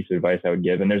piece of advice I would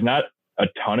give. And there's not a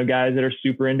ton of guys that are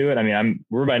super into it. I mean,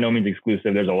 we're by no means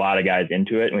exclusive. There's a lot of guys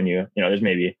into it. When you know, there's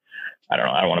maybe, I don't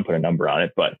know, I don't want to put a number on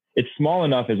it, but it's small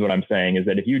enough is what I'm saying, is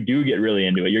that if you do get really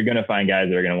into it, you're going to find guys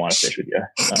that are going to want to fish with you.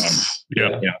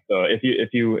 Yeah. You know, so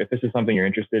if this is something you're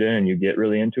interested in and you get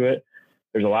really into it,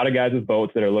 there's a lot of guys with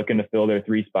boats that are looking to fill their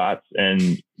 3 spots. And,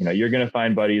 you know, you're going to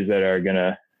find buddies that are going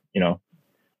to, you know,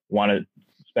 want to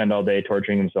spend all day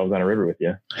torturing themselves on a river with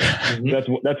you.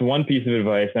 So that's one piece of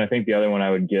advice. And I think the other one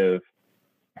I would give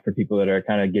for people that are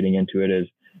kind of getting into it is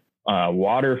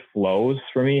water flows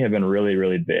for me have been really,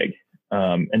 really big.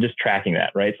 And just tracking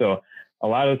that, right? So a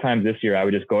lot of the times this year, I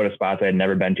would just go to spots I had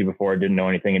never been to before, didn't know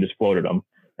anything, and just floated them.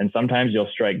 And sometimes you'll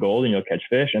strike gold and you'll catch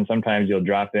fish. And sometimes you'll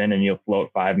drop in and you'll float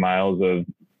 5 miles of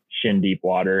shin deep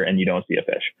water and you don't see a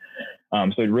fish.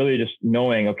 So really just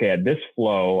knowing, okay, at this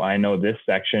flow, I know this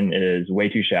section is way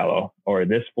too shallow, or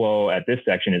this flow at this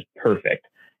section is perfect.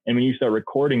 And when you start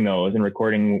recording those and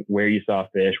recording where you saw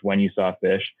fish, when you saw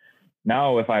fish,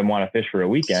 now if I want to fish for a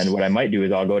weekend, what I might do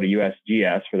is I'll go to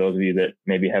USGS. For those of you that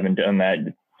maybe haven't done that,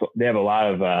 they have a lot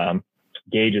of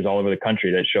gauges all over the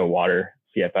country that show water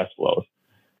CFS flows.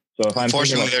 So if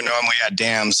unfortunately, they're normally at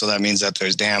dams, so that means that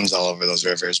there's dams all over those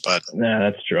rivers. But yeah,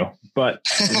 that's true. But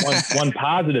one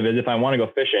positive is if I want to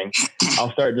go fishing,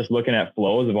 I'll start just looking at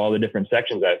flows of all the different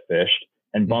sections I've fished.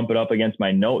 and bump it up against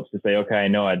my notes to say, okay, I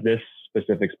know at this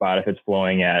specific spot, if it's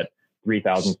flowing at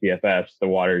 3,000 CFS, the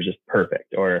water is just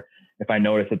perfect. Or if I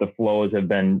notice that the flows have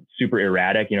been super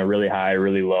erratic, really high,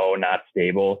 really low, not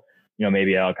stable,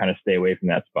 maybe I'll kind of stay away from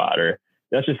that spot. Or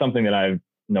that's just something that I've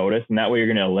noticed. And that way you're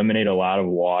going to eliminate a lot of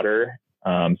water,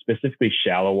 specifically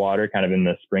shallow water, kind of in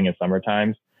the spring and summer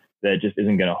times, that just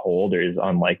isn't going to hold or is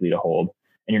unlikely to hold.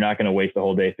 And you're not going to waste the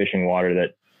whole day fishing water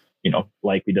that,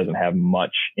 likely doesn't have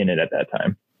much in it at that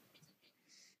time.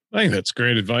 I think that's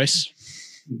great advice.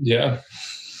 Yeah.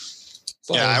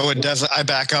 Yeah, I would definitely, I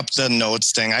back up the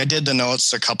notes thing. I did the notes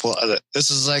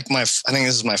this is like I think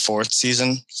this is my 4th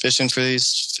season fishing for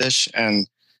these fish. And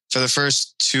for the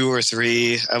first 2 or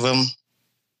 3 of them,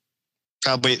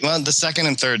 probably, the second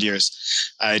and third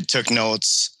years, I took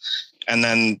notes. And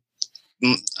then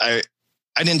I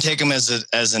didn't take them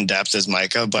as in depth as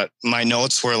Micah, but my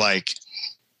notes were like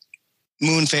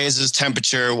moon phases,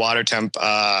 temperature, water temp,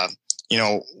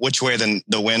 which way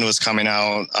the wind was coming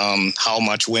out, how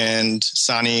much wind,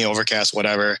 sunny, overcast,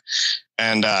 whatever.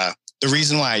 And the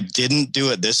reason why I didn't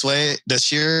do it this way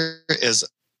this year is,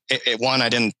 one, I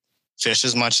didn't fish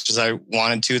as much as I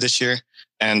wanted to this year.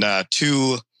 And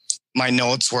 2, my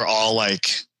notes were all like,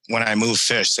 when I moved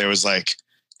fish, there was like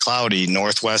cloudy,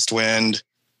 northwest wind,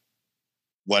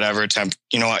 whatever temp,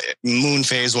 moon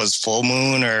phase was full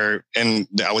moon, and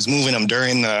I was moving them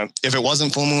during if it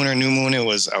wasn't full moon or new moon, I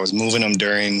was moving them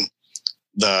during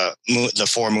the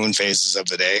 4 moon phases of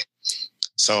the day.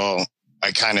 So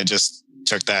I kind of just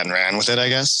took that and ran with it, I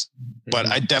guess. But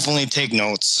I definitely take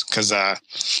notes because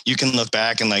you can look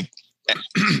back and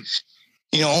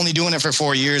only doing it for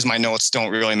 4 years, my notes don't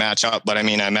really match up. But I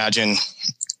mean, I imagine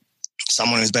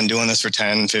someone who's been doing this for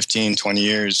 10, 15, 20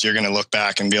 years, you're going to look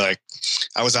back and be like,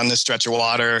 I was on this stretch of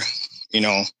water,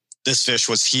 this fish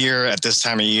was here at this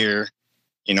time of year,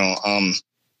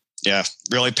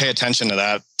 really pay attention to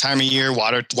that time of year.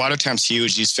 Water temp's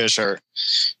huge. These fish their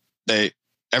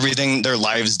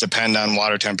lives depend on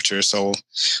water temperature. So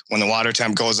when the water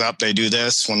temp goes up, they do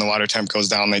this. When the water temp goes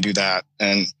down, they do that.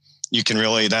 And you can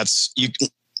really,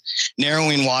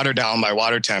 narrowing water down by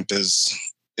water temp is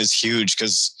huge.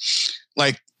 Cause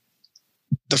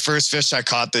the first fish I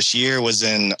caught this year was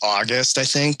in August, I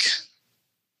think.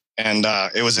 And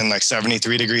it was in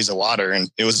 73 degrees of water,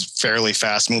 and it was fairly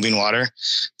fast moving water.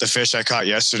 The fish I caught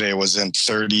yesterday was in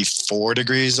 34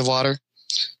 degrees of water.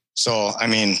 So, I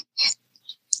mean,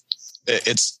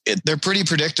 they're pretty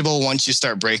predictable once you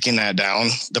start breaking that down.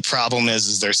 The problem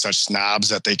is they're such snobs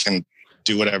that they can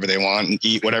do whatever they want and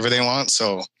eat whatever they want.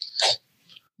 So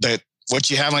that what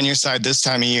you have on your side this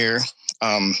time of year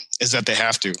is that they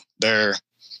have to. Their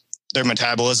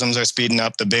metabolisms are speeding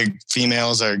up. The big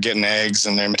females are getting eggs,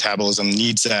 and their metabolism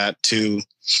needs that to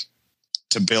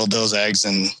build those eggs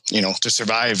and, to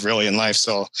survive really in life.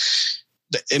 So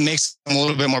it makes them a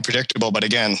little bit more predictable. But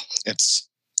again,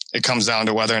 it comes down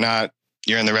to whether or not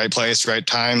you're in the right place, right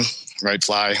time, right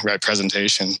fly, right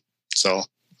presentation. So.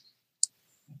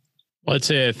 Well, I'd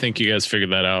say I think you guys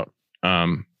figured that out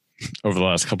over the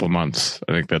last couple of months.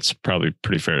 I think that's probably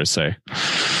pretty fair to say.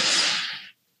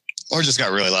 Or just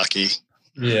got really lucky.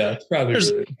 Yeah, it's probably.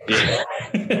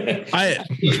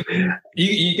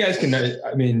 You guys can.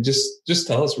 I mean, just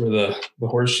tell us where the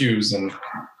horseshoes and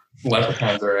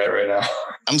leprechauns are at right now.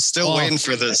 I'm still waiting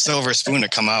for the silver spoon to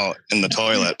come out in the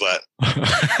toilet, but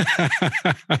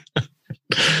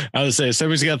I would say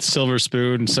somebody's got the silver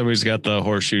spoon, somebody's got the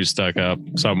horseshoe stuck up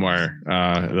somewhere.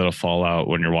 That'll fall out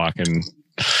when you're walking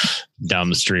down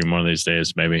the stream one of these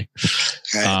days, maybe.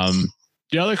 Okay.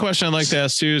 The other question I'd like to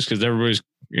ask too is because everybody's,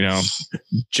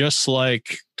 just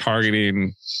like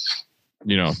targeting,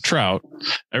 trout,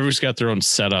 everybody's got their own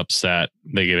setups that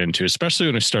they get into, especially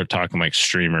when we start talking like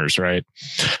streamers, right?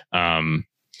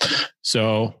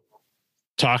 So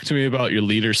talk to me about your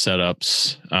leader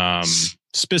setups,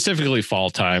 specifically fall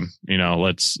time.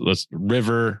 Let's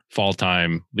river fall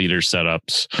time leader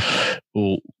setups.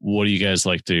 What do you guys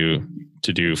like to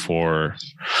do for,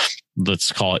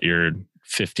 let's call it your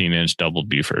 15-inch double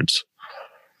Bufords?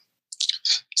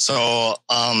 So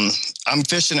I'm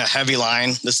fishing a heavy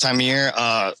line this time of year.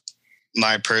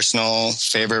 My personal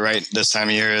favorite right this time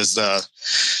of year is the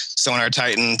Sonar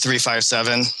Titan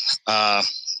 357.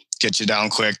 Get you down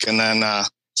quick. And then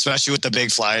especially with the big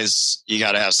flies, you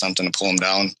got to have something to pull them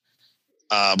down.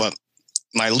 But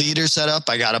my leader setup,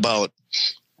 I got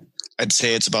I'd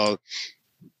say it's about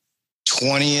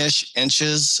 20-ish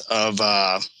inches of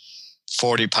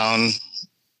 40-pound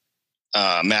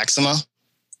Maxima,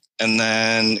 and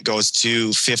then goes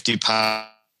to 50 pound.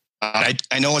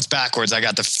 I know it's backwards. I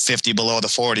got the 50 below the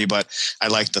 40, but I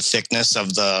like the thickness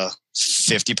of the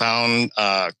 50 pound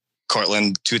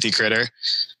Cortland toothy critter,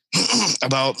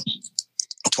 about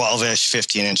 12-ish,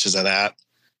 15 inches of that.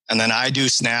 And then I do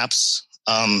snaps.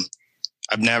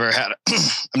 I've never had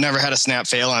a snap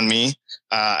fail on me.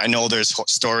 I know there's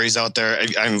stories out there.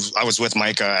 I was with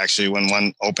Micah actually when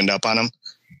one opened up on him.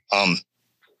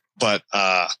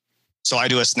 So I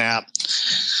do a snap.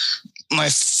 My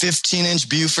 15-inch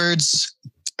Bufords,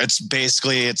 it's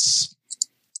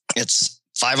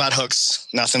 5/0 hooks,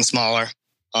 nothing smaller.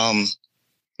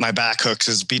 My back hooks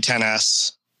is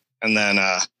B10S, and then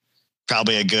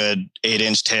probably a good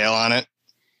 8-inch tail on it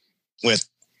with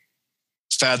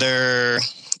feather,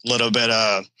 little bit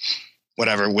of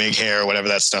whatever wig hair, whatever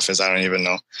that stuff is. I don't even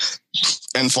know.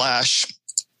 And flash.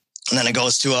 And then it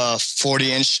goes to a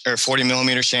 40-inch or 40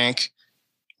 millimeter shank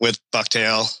with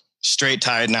bucktail, straight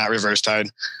tied, not reverse tied.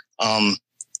 And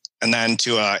then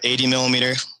to a 80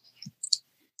 millimeter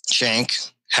shank,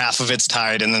 half of it's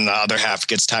tied, and then the other half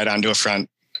gets tied onto a front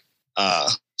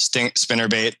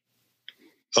spinnerbait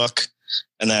hook,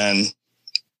 and then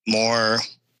more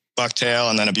bucktail,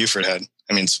 and then a Buford head.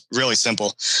 I mean, it's really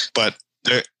simple, but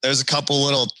there's a couple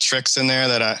little tricks in there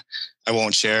that I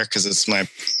won't share because it's my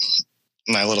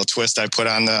little twist I put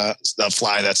on the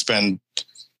fly that's been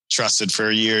trusted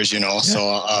for years, you know. Yeah.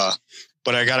 So,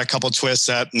 but I got a couple twists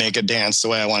that make it dance the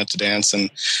way I want it to dance, and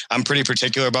I'm pretty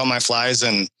particular about my flies.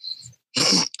 And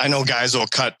I know guys will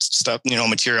cut stuff, you know,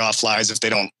 material off flies if they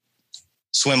don't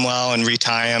swim well and retie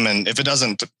them, and if it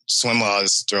doesn't swim well, I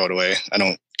just throw it away. I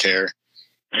don't care.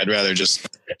 I'd rather just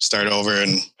start over,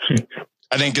 and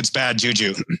I think it's bad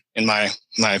juju in my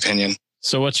opinion.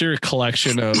 So what's your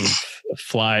collection of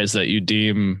flies that you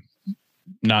deem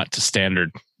not to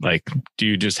standard? Like, do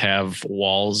you just have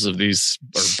walls of these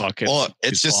or buckets? Well,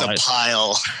 it's just flies? A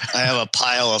pile. I have a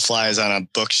pile of flies on a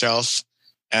bookshelf,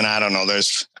 and I don't know.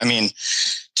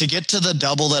 To get to the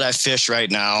double that I fish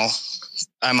right now,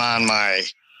 I'm on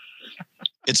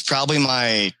it's probably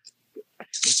my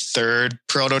third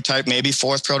prototype, maybe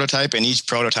fourth prototype, and each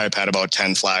prototype had about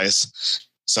 10 flies.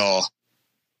 So,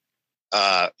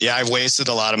 I've wasted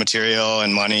a lot of material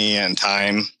and money and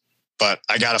time, but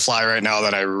I got a fly right now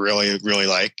that I really, really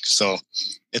like. So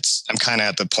I'm kind of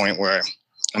at the point where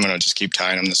I'm going to just keep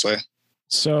tying them this way.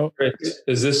 So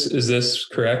is this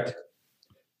correct?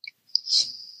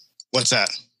 What's that?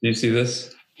 Do you see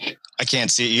this? I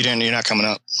can't see it. You're not coming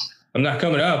up. I'm not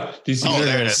coming up. Do you see? Oh,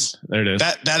 there it is. There it is.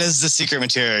 That is the secret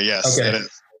material. Yes. Okay.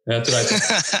 That's what I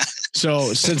think.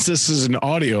 So since this is an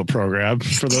audio program,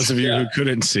 for those of you who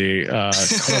couldn't see,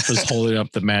 Cliff is holding up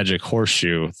the magic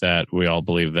horseshoe that we all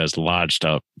believe that's lodged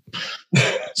up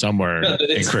somewhere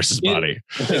in Chris's body.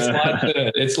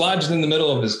 It's lodged in the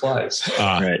middle of his flies.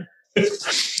 Right.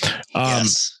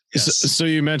 Yes. So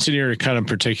you mentioned you're kind of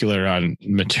particular on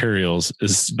materials.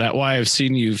 Is that why I've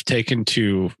seen you've taken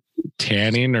to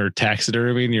tanning or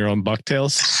taxiderming your own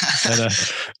bucktails? Is that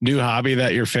a new hobby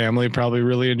that your family probably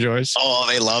really enjoys? Oh,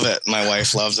 they love it. My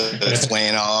wife loves it. It's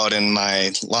laying out in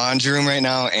my laundry room right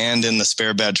now and in the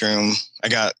spare bedroom. I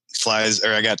got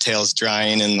tails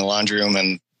drying in the laundry room,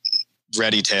 and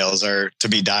ready tails are to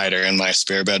be dyed are in my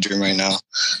spare bedroom right now.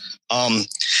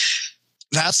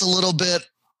 That's a little bit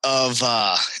of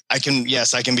I can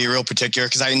be real particular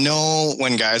because I know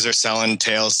when guys are selling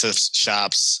tails to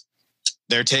shops,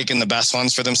 they're taking the best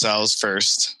ones for themselves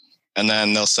first, and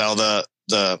then they'll sell the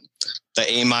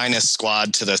A-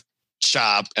 squad to the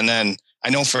shop, and then I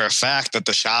know for a fact that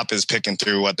the shop is picking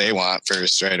through what they want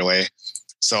first right away.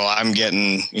 So I'm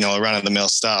getting, a run of the mill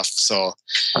stuff. So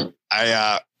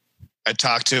I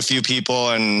talked to a few people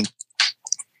and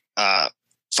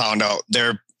found out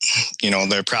their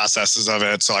processes of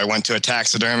it. So I went to a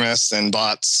taxidermist and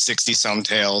bought 60 some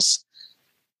tails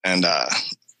and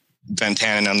been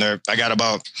tanning them there. I got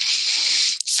about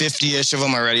 50-ish of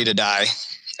them are ready to dye,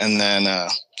 and then a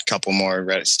couple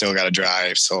more still got to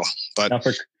dry. So, but now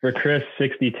for Chris,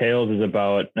 60 tails is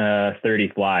about 30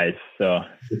 flies. So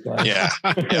yeah,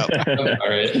 yep. All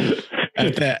right.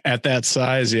 At that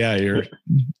size, yeah,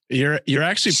 you're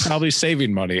actually probably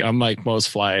saving money, unlike most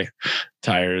fly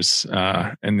tires.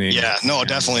 Definitely. You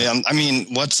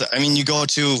go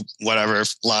to whatever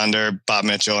Launder, Bob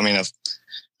Mitchell.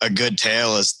 A good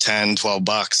tail is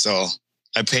 $10-$12. So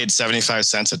I paid 75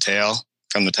 cents a tail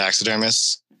from the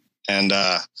taxidermist, and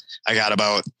I got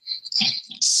about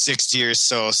 $60 or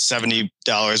so,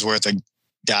 $70 worth of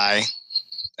dye.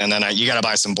 And then you got to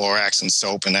buy some borax and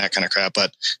soap and that kind of crap.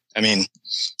 But I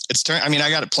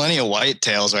got plenty of white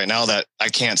tails right now that I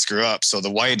can't screw up. So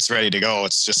the white's ready to go.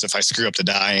 It's just if I screw up the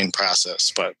dyeing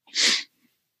process, but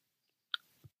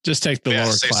just take the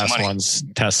lower class ones,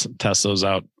 test those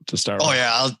out to start. Oh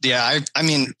with. Yeah.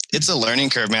 It's a learning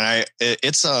curve, man.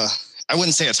 I I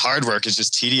wouldn't say it's hard work. It's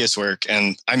just tedious work.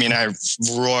 And I mean, I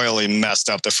royally messed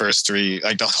up the first three.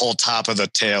 Like the whole top of the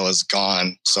tail is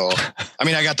gone. So, I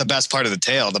mean, I got the best part of the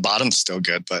tail. The bottom's still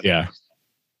good, but Yeah.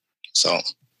 So.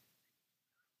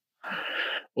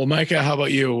 Well, Micah, how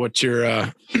about you? What's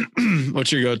your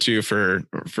go-to for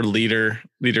leader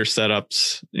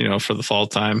setups, for the fall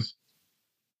time?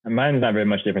 Mine's not very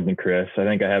much different than Chris. I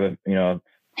think I have a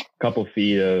couple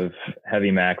feet of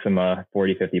heavy Maxima,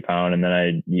 40, 50 pound. And then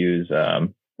I use, I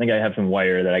think I have some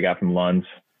wire that I got from Lund's,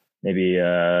 maybe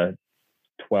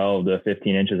 12 to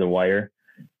 15 inches of wire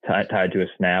tied to a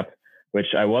snap, which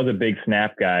I was a big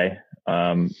snap guy.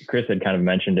 Chris had kind of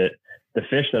mentioned it. The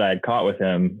fish that I had caught with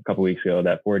him a couple weeks ago,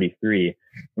 that 43,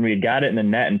 when we got it in the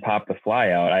net and popped the fly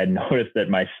out, I had noticed that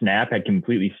my snap had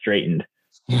completely straightened.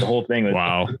 The whole thing was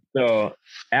wow. So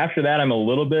after that, I'm a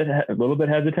little bit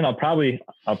hesitant. I'll probably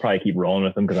keep rolling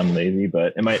with them because I'm lazy,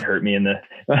 but it might hurt me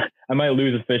I might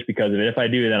lose a fish because of it. If I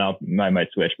do, then I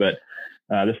might switch. But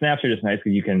the snaps are just nice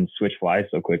because you can switch flies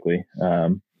so quickly.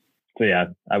 So yeah,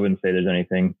 I wouldn't say there's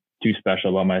anything too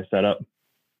special about my setup.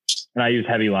 And I use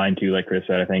heavy line too, like Chris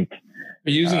said. I think. Are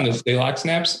you using the Staylock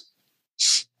snaps?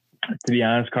 To be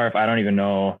honest, Carf, I don't even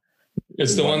know.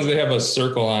 It's the ones that have a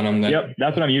circle on them. Yep,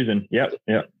 that's what I'm using. Yep.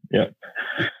 Yeah,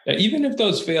 even if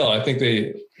those fail, I think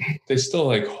they still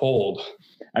like hold.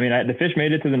 I mean, the fish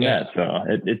made it to the net, so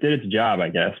it did its job, I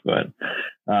guess. But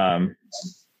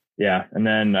yeah, and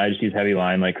then I just use heavy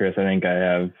line, like Chris. I think I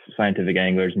have Scientific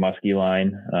Anglers musky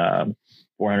line,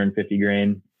 450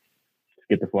 grain to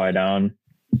get the fly down.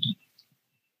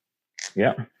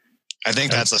 Yeah. I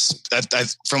think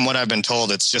that's from what I've been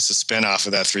told, it's just a spin off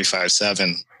of that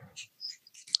 357.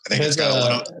 I think it's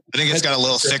got a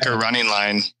little thicker running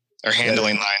line or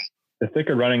handling line. The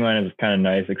thicker running line is kind of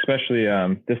nice, especially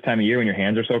this time of year when your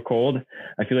hands are so cold.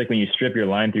 I feel like when you strip your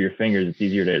line through your fingers, it's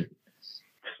easier to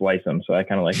slice them. So I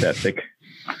kind of like that thick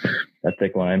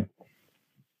line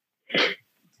because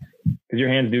your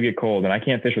hands do get cold, and I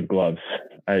can't fish with gloves.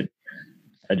 I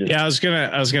was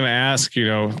gonna ask,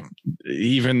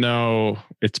 even though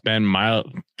it's been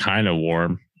mild, kind of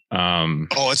warm.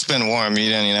 It's been warm. You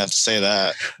didn't even have to say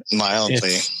that.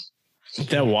 Mildly.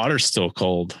 That water's still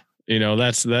cold.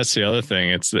 That's the other thing.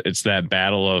 It's that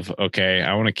battle of, okay,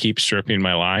 I want to keep stripping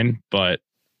my line, but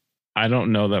I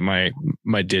don't know that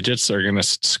my digits are going to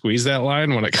squeeze that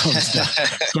line when it comes down.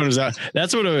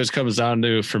 That's what it always comes down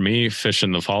to for me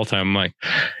fishing the fall time. I'm like,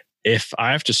 if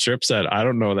I have to strip set, I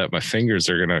don't know that my fingers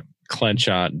are going to clench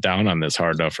down on this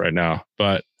hard enough right now.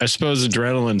 But I suppose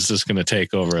adrenaline's just going to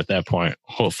take over at that point,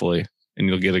 hopefully, and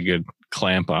you'll get a good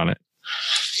clamp on it.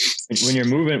 When you're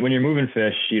moving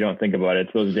fish, you don't think about it.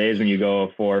 It's those days when you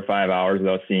go 4 or 5 hours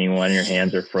without seeing one, and your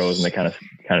hands are frozen. They kind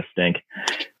of stink.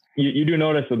 You do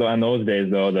notice on those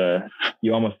days though,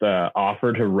 you almost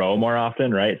offer to row more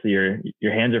often, right? So your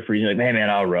hands are freezing. Like, hey man,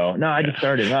 I'll row. No, I just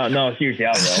started. No, seriously,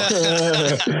 I'll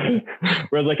row.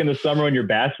 Whereas like in the summer when you're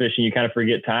bass fishing, you kind of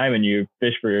forget time and you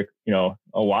fish for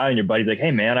a while, and your buddy's like,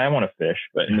 hey man, I want to fish.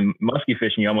 But in the musky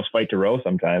fishing, you almost fight to row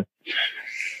sometimes.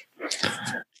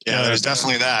 Yeah, there's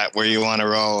definitely that where you want to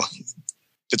row.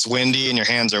 It's windy and your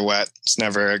hands are wet. It's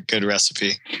never a good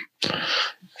recipe.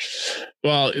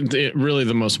 Well, really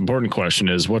the most important question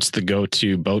is, what's the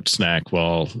go-to boat snack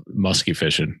while musky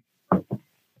fishing?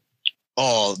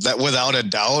 Oh, that without a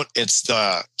doubt, it's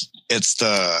the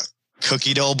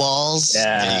cookie dough balls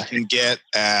that you can get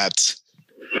at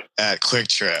Quick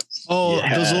Trip. Oh,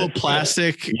 those little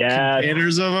plastic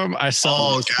containers of them. I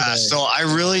saw. Oh gosh! So I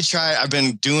really try. I've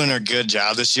been doing a good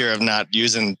job this year of not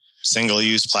using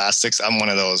single-use plastics. I'm one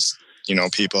of those,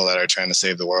 people that are trying to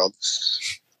save the world.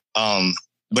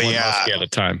 But one at a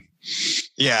time.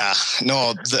 Yeah,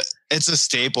 no, it's a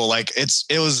staple. Like it's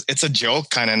a joke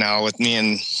kind of now with me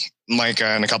and Micah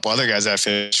and a couple other guys that I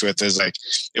fish with. Is like,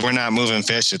 if we're not moving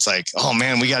fish, it's like, oh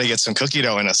man, we got to get some cookie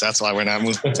dough in us. That's why we're not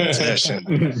moving fish.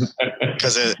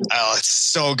 Because it's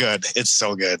so good. It's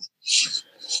so good.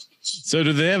 So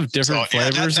do they have different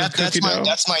flavors of cookie dough?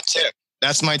 That's my tip.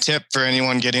 That's my tip for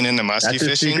anyone getting into musky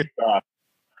fishing.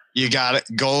 You got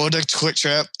to go to Quick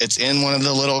Trip. It's in one of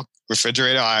the little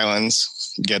refrigerator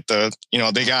islands. Get they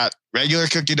got regular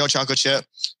cookie dough chocolate chip,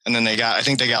 and then I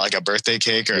think they got like a birthday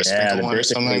cake or a sprinkle one or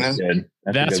something like that.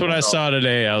 That's what I saw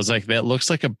today. I was like, that looks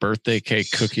like a birthday cake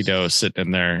cookie dough sitting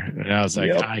in there. And I was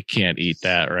like, I can't eat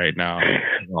that right now.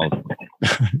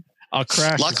 I'll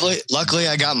crash. Luckily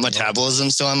I got metabolism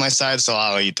still on my side, so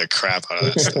I'll eat the crap out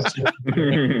of that stuff.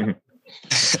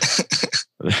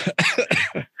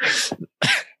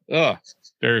 Oh,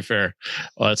 very fair.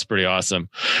 Well, that's pretty awesome.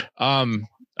 I don't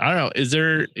know. Is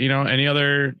there, any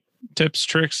other tips,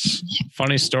 tricks,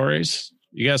 funny stories?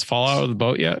 You guys fall out of the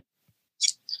boat yet?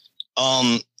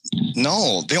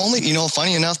 No,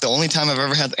 funny enough, the only time I've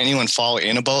ever had anyone fall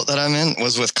in a boat that I'm in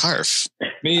was with Carf.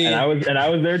 Me. And I was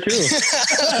there too.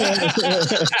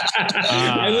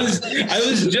 I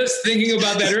was just thinking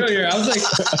about that earlier. I was like,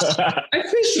 I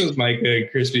fished with Micah and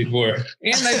Chris before,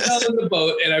 and I fell in the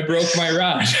boat and I broke my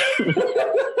rod.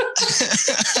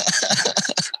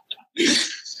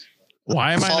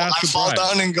 Why am I not I fall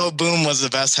surprised? down and go boom was the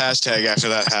best hashtag after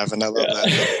that happened. I love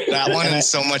that. That one and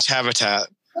so much habitat.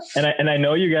 And I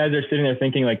know you guys are sitting there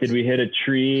thinking like, did we hit a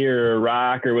tree or a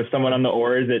rock or was someone on the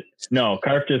oars? No,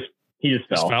 Carf just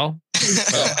fell.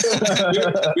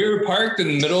 We were parked in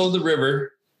the middle of the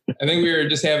river. I think we were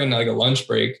just having like a lunch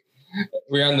break.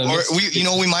 We were on the. Or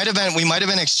we might have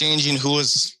been exchanging who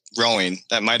was rowing.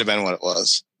 That might have been what it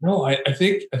was. No, I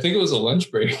think it was a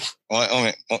lunch break. Well,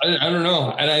 I don't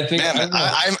know, and I think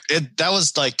that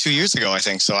was like 2 years ago. I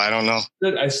think so. I don't know.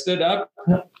 I stood up,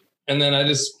 and then I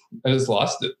just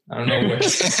lost it. I don't know where. My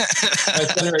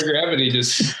center of gravity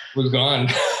just was gone.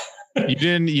 You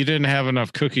didn't have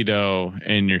enough cookie dough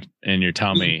in your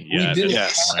tummy we yet. didn't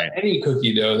have any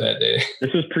cookie dough that day.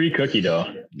 This was pre-cookie dough.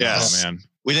 Yes. Oh,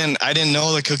 man. I didn't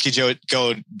know the cookie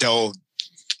dough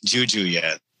juju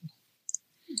yet.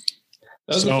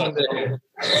 That was a fun day.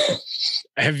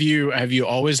 Have you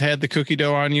always had the cookie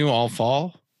dough on you all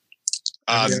fall?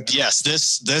 Yes.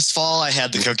 This fall I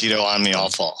had the cookie dough on me all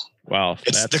fall. Wow.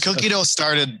 The cookie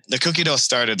dough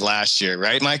started last year,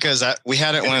 right, Micah? Is that we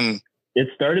had it when it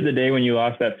started the day when you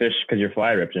lost that fish because your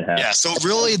fly ripped in half. Yeah, so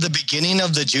really the beginning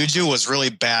of the juju was really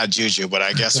bad juju, but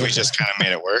I guess we just kind of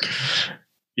made it work.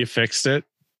 You fixed it?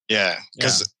 Yeah,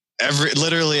 because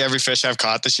literally every fish I've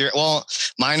caught this year, well,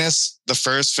 minus the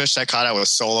first fish I caught, I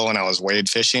was solo and I was wade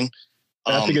fishing.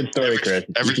 That's a good story, Chris.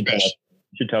 Every fish.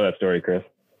 You should tell that story, Chris.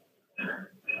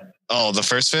 Oh, the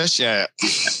first fish? Yeah.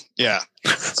 Yeah.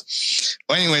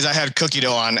 Well, anyways, I had cookie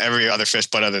dough on every other fish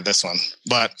but other this one.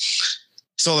 But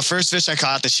so the first fish I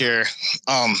caught this year,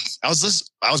 I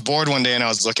was bored one day and I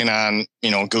was looking on,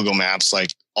 Google Maps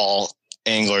like all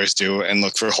anglers do and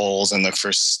look for holes and look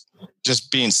for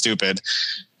just being stupid.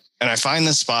 And I find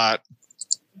this spot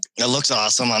that looks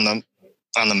awesome on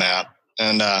the map.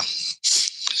 And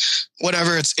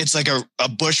whatever, it's like a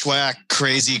bushwhack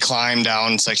crazy climb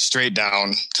down. It's like straight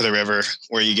down to the river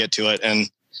where you get to it. And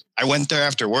I went there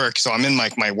after work. So I'm in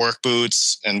like my work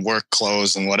boots and work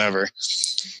clothes and whatever.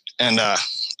 And I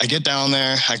get down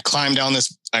there, I climb down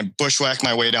I bushwhack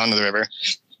my way down to the river.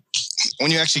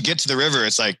 When you actually get to the river,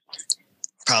 it's like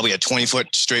probably a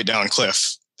 20-foot straight down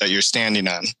cliff that you're standing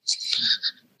on.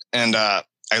 And I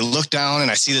look down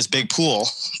and I see this big pool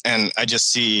and I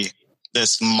just see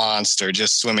this monster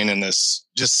just swimming in this,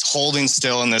 just holding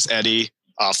still in this eddy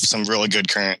off some really good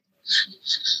current.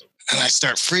 And I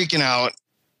start freaking out.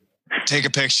 Take a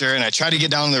picture and I try to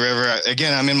get down the river.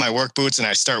 Again, I'm in my work boots and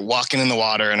I start walking in the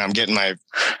water and I'm getting my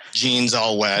jeans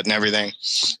all wet and everything.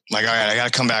 I'm like, all right, I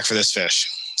got to come back for this fish.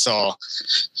 So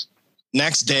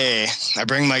next day I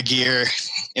bring my gear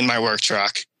in my work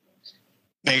truck,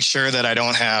 make sure that I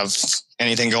don't have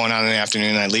anything going on in the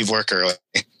afternoon. I leave work early,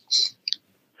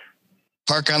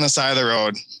 park on the side of the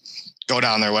road, go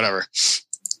down there, whatever.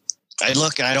 I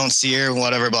look and I don't see her,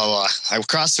 whatever, blah, blah. I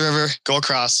cross the river, go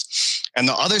across. And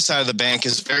the other side of the bank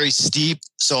is very steep.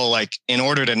 So like in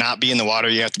order to not be in the water,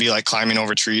 you have to be like climbing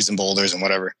over trees and boulders and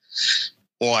whatever.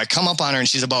 Well, I come up on her and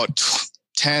she's about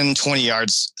 10, 20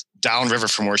 yards downriver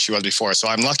from where she was before. So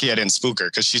I'm lucky I didn't spook her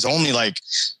because she's only like,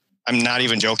 I'm not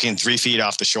even joking, 3 feet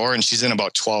off the shore and she's in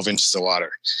about 12 inches of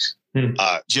water.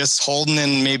 Just holding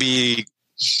in maybe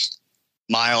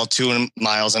 2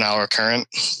 miles an hour current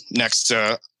next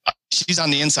to, she's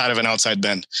on the inside of an outside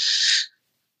bend.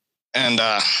 And,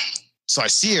 so I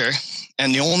see her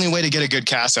and the only way to get a good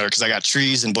cast at her, because I got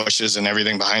trees and bushes and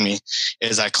everything behind me,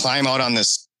 is I climb out on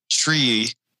this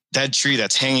dead tree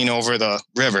that's hanging over the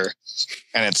river.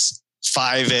 And it's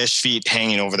 5-ish feet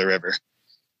hanging over the river.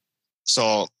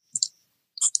 So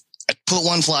I put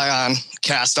one fly on,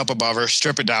 cast up above her,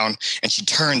 strip it down, and she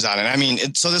turns on it. I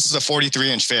mean, so this is a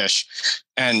 43-inch fish.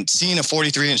 And seeing a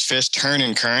 43-inch fish turn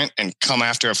in current and come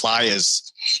after a fly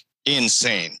is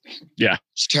insane. Yeah.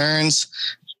 She turns.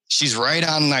 She's right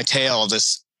on my tail.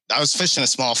 I was fishing a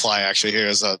small fly actually here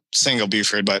as a single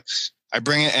Buford, but I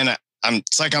bring it and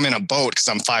it's like I'm in a boat because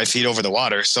I'm 5 feet over the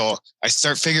water. So I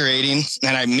start figure eighting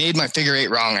and I made my figure eight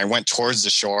wrong. I went towards the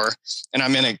shore and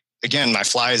I'm again, my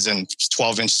fly is in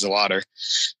 12 inches of water.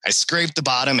 I scrape the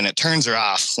bottom and it turns her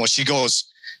off. Well, she goes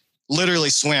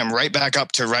literally swam right back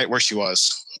up to right where she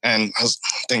was. And I was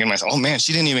thinking to myself, oh man,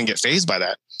 she didn't even get phased by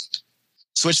that.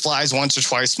 Switch flies once or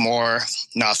twice more,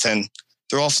 nothing.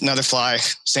 Throw off another fly,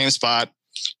 same spot,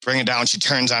 bring it down. She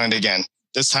turns on it again.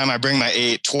 this time I bring my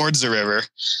 8 towards the river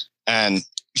and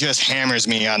just hammers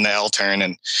me on the L turn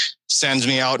and sends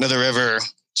me out into the river.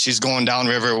 She's going down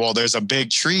river. Well, there's a big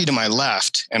tree to my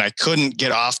left and I couldn't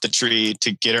get off the tree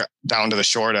to get her down to the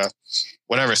shore to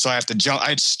whatever. So I have to jump.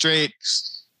 I straight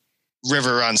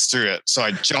river runs through it. So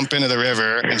I jump into the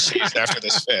river and she's after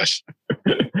this fish.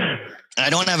 I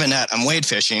don't have a net. I'm wade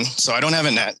fishing, so I don't have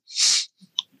a net.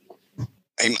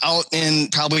 I'm out in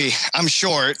I'm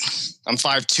short. I'm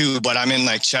 5'2", but I'm in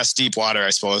like chest deep water,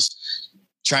 I suppose,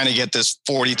 trying to get this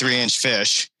 43-inch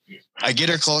fish. I get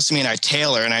her close to me and I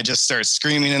tail her and I just start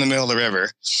screaming in the middle of the river.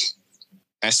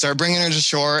 I start bringing her to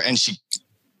shore and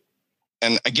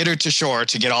I get her to shore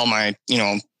to get all my,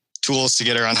 tools to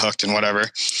get her unhooked and whatever.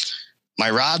 My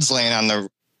rod's laying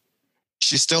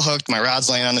she's still hooked. My rod's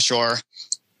laying on the shore.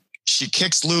 She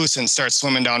kicks loose and starts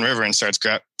swimming down river and starts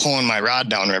pulling my rod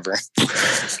down river.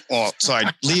 Well, so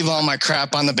I leave all my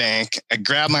crap on the bank. I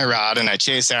grab my rod and I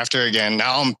chase after her again.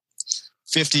 Now I'm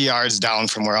 50 yards down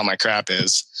from where all my crap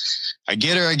is. I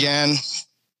get her again.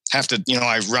 Have to,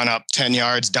 I run up 10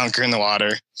 yards, dunk her in the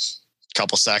water.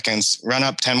 Couple seconds, run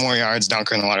up 10 more yards, dunk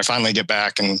her in the water. Finally get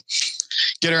back and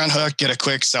get her unhooked, get a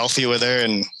quick selfie with her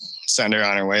and send her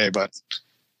on her way. But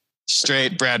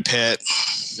straight Brad Pitt,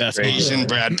 That's Asian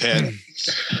Brad Pitt,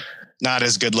 not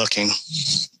as good looking.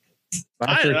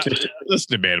 That's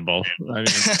debatable. I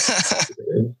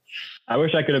mean, I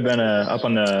wish I could have been up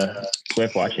on the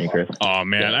cliff watching, Chris. oh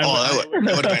man,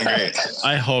 that would have been great.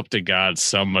 I hope to God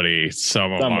someone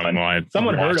along the line.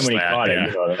 Someone heard him when he watched caught that, it.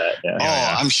 You know that, yeah.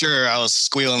 Oh, I'm sure I was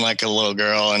squealing like a little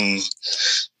girl,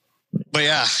 but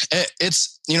yeah,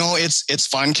 it's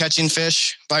fun catching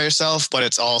fish by yourself, but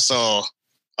it's also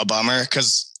a bummer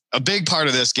because a big part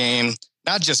of this game,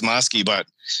 not just muskie, but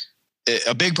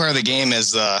a big part of the game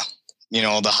is the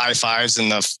high fives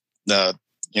and the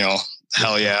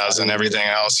hell yeahs and everything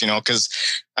else, because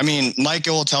I mean,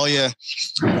 Micah will tell you,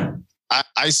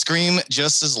 I scream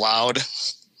just as loud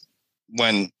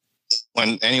when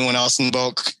anyone else in the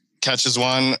boat catches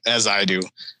one as I do.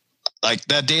 Like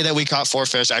that day that we caught 4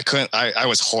 fish, I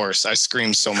was hoarse. I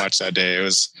screamed so much that day. It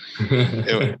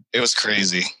was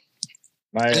crazy.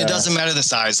 And it doesn't matter the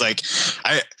size. Like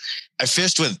I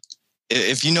fished with,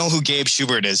 if you know who Gabe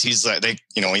Schubert is, he's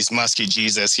he's muskie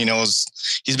Jesus. He knows,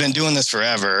 he's been doing this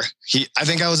forever. I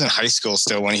think I was in high school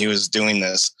still when he was doing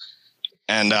this.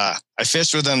 And I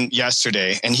fished with him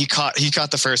yesterday and he caught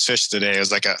the first fish today. It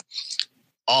was like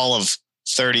all of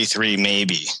 33,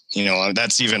 maybe,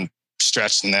 that's even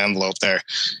stretched in the envelope there,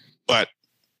 but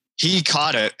he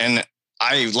caught it. And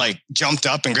I jumped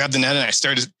up and grabbed the net and I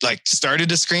started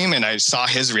to scream. And I saw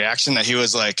his reaction that he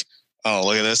was like, oh,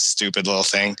 look at this stupid little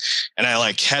thing. And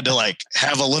I had to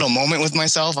have a little moment with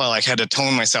myself. I had to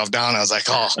tone myself down. I was like,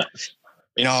 oh,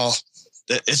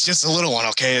 it's just a little one.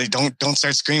 Okay. Don't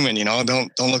start screaming,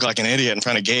 don't look like an idiot in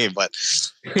front of Gabe, but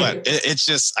it's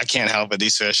just, I can't help it.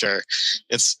 These fish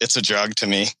it's a drug to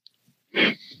me.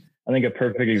 I think a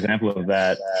perfect example of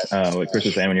that, what Chris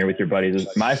was saying when you're with your buddies, is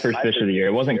my first fish of the year.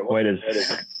 It wasn't quite as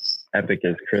epic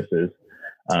as Chris's,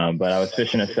 but I was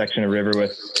fishing a section of river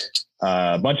with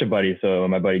a bunch of buddies. So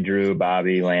my buddy Drew,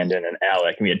 Bobby, Landon, and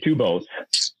Alec, and we had 2 boats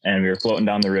and we were floating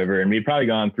down the river and we'd probably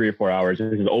gone 3 or 4 hours.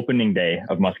 This is opening day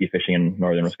of muskie fishing in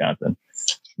northern Wisconsin.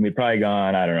 We'd probably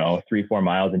gone, 3-4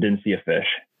 miles and didn't see a fish.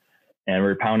 And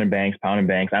we're pounding banks. I'm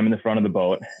in the front of the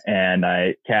boat and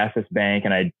I cast this bank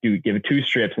and I give it 2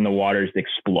 strips and the water just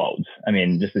explodes. I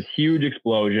mean, just this huge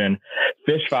explosion.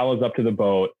 Fish follows up to the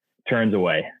boat, turns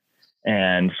away.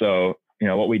 And so,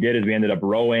 what we did is we ended up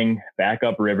rowing back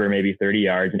up river, maybe 30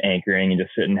 yards and anchoring and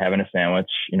just sitting, having a sandwich,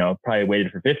 probably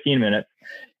waited for 15 minutes.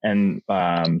 And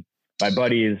my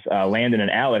buddies, Landon and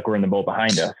Alec, were in the boat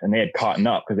behind us and they had caught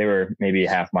up because they were maybe a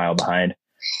half mile behind.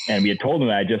 And we had told them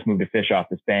that I just moved a fish off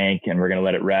this bank and we're going to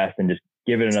let it rest and just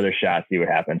give it another shot, see what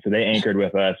happens. So they anchored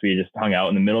with us. We just hung out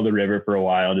in the middle of the river for a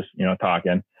while, just,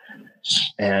 talking.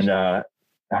 And I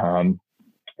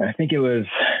think it was,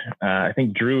 I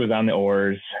think Drew was on the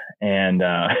oars and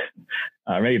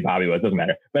maybe Bobby was, doesn't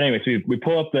matter. But anyway, so we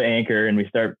pull up the anchor and we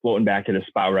start floating back to the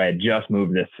spot where I had just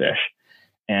moved this fish.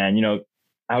 And,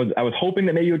 I was hoping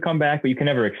that maybe you would come back, but you can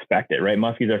never expect it, right?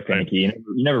 Muskies are finicky.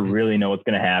 You never really know what's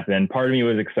going to happen. Part of me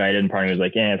was excited and part of me was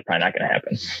like, it's probably not going to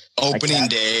happen. Opening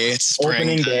day,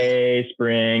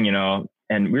 spring,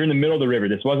 and we were in the middle of the river.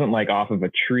 This wasn't off of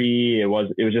a tree. It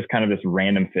was just kind of this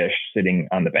random fish sitting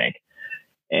on the bank.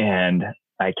 And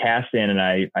I cast in and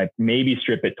I maybe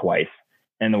strip it twice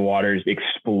and the water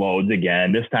explodes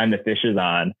again. This time the fish is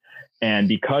on. And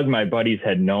because my buddies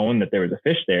had known that there was a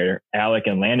fish there, Alec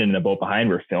and Landon in the boat behind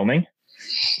were filming.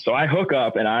 So I hook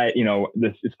up and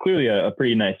this is clearly a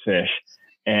pretty nice fish.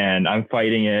 and I'm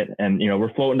fighting it. And, you know,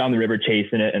 we're floating down the river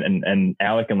chasing it. And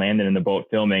Alec and Landon in the boat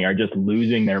filming are just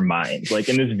losing their minds. Like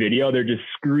in this video, they're just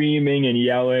screaming and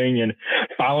yelling and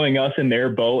following us in their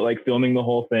boat, like filming the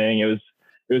whole thing. It was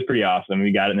pretty awesome.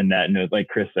 We got it in the net, and it was like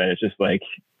Chris said, it's just like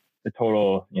the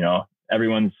total, you know,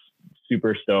 everyone's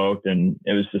super stoked, and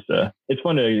it was just it's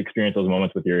fun to experience those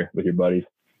moments with your buddies.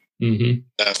 Mm-hmm.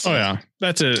 Oh yeah,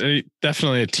 that's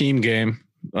definitely a team game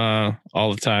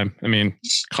all the time. I mean,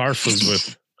 Karf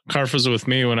was with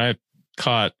me when I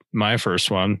caught my first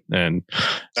one, and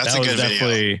That's that a was good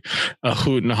definitely a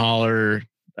hoot and holler.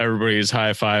 Everybody's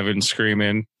high fiving,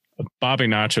 screaming. Bobby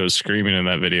Nacho's screaming in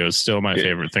that video is still my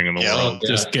favorite thing in the world. Yeah.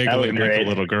 Just giggling like a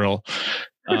little girl.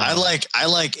 I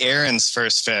like Aaron's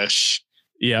first fish.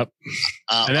 Yep.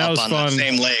 And that was on fun. The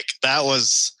same lake. That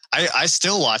was, I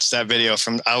still watch that video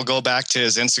I'll go back to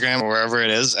his Instagram or wherever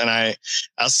it is. And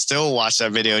I'll still watch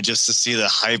that video just to see the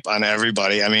hype on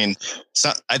everybody. I mean,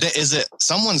 is it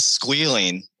someone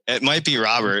squealing? It might be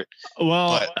Robert.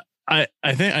 Well, I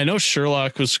think I know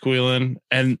Sherlock was squealing.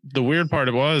 And the weird part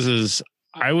is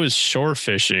I was shore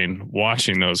fishing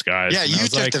watching those guys. Yeah, you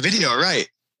took the video, right?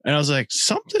 And I was like,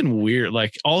 something weird.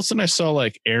 Like all of a sudden I saw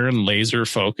like Aaron laser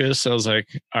focus. I was like,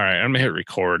 all right, I'm gonna hit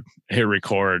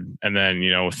record. And then,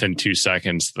 you know, within 2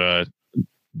 seconds, the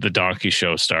donkey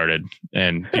show started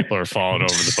and people are falling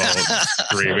over the boat,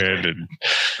 screaming.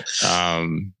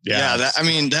 And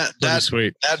that's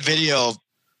sweet. That video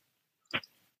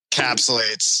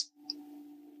encapsulates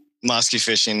musky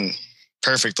fishing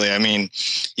perfectly. I mean,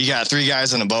 you got 3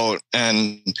 guys in a boat,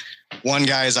 and one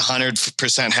guy is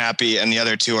 100% happy and the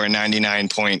other 2 are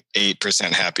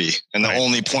 99.8% happy. And the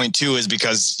only 0.2 is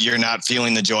because you're not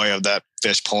feeling the joy of that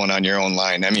fish pulling on your own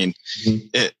line. I mean,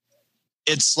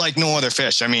 it's like no other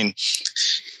fish. I mean,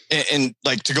 and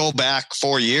like to go back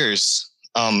 4 years,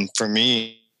 for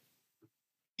me,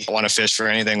 I want to fish for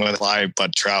anything with fly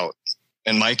but trout.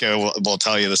 And Micah will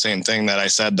tell you the same thing, that I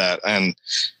said that. And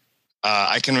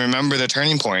I can remember the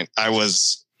turning point. It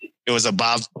was a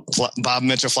Bob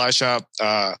Mitchell Fly Shop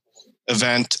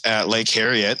event at Lake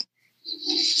Harriet.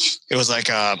 It was like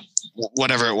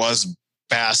whatever it was,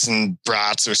 bass and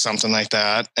brats or something like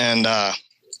that. And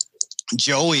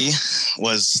Joey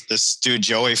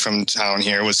from town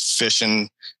here was fishing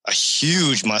a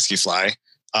huge musky fly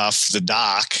off the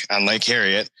dock on Lake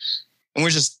Harriet. And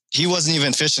he wasn't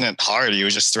even fishing it hard. He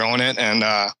was just throwing it, and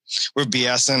we're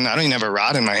BSing. I don't even have a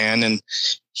rod in my hand. And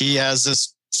he has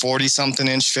this 40-something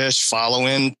inch fish follow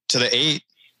in to the 8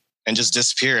 and just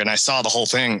disappear. And I saw the whole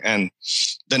thing. And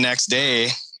the next day,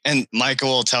 and Michael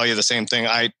will tell you the same thing.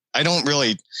 I'm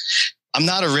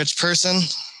not a rich person,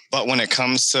 but when it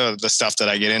comes to the stuff that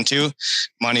I get into,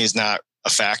 money is not a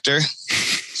factor.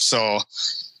 So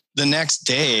the next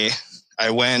day I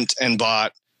went and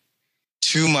bought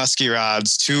 2 musky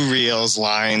rods, 2 reels,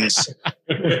 lines,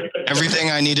 everything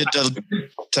I needed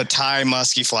to tie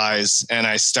musky flies. And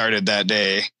I started that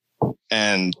day,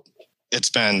 and it's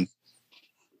been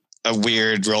a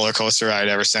weird roller coaster ride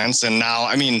ever since. And now,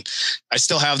 I mean, I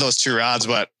still have those 2 rods,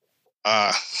 but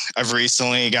I've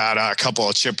recently got a couple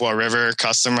of Chippewa River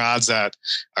custom rods that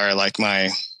are like my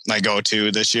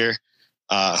go-to this year.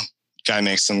 Guy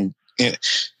makes some,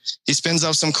 he spins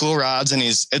up some cool rods, and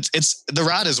it's the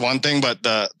rod is one thing, but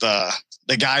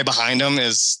the guy behind him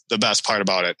is the best part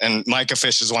about it. And Micah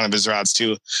fishes one of his rods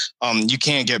too. You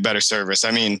can't get better service.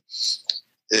 I mean,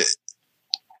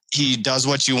 he does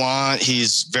what you want.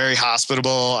 He's very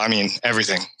hospitable. I mean,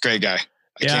 everything. Great guy.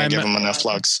 I can't give him enough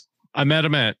plugs. I met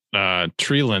him at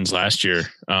Treelands last year.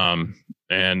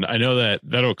 And I know that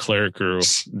Eau Claire crew,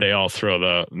 they all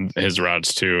throw his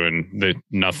rods too, and they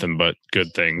nothing but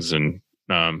good things and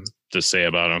to say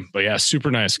about him. But yeah,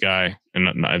 super nice guy,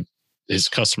 and his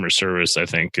customer service, I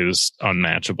think, is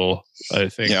unmatchable. I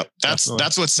think. Yeah, that's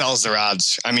what sells the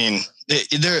rods. I mean,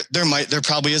 there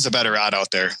probably is a better rod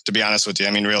out there, to be honest with you.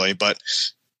 I mean, really, but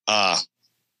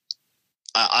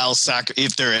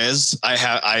if there is,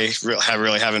 I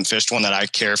really haven't fished one that I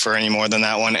care for any more than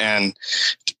that one. And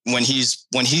when he's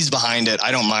behind it,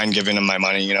 I don't mind giving him my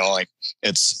money. You know, like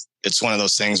it's one of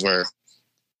those things where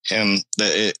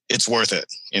it's worth it.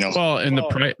 You know. Well, and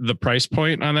the price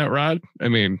point on that rod, I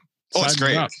mean, it's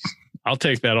great. I'll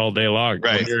take that all day long.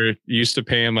 Right. When you're used to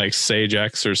paying like Sage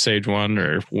X or Sage 1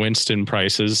 or Winston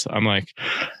prices, I'm like,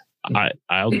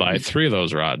 I'll buy 3 of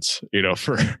those rods, you know,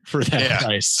 for that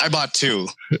price. I bought 2.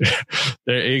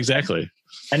 Exactly.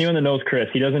 Anyone that knows Chris,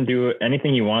 he doesn't do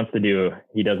anything he wants to do.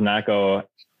 He does not go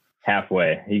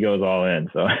halfway. He goes all in.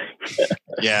 So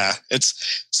yeah,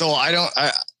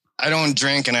 I don't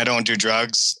drink and I don't do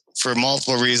drugs for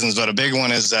multiple reasons, but a big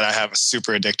one is that I have a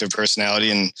super addictive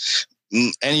personality, and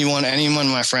anyone of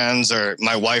my friends or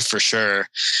my wife for sure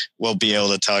will be able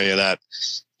to tell you that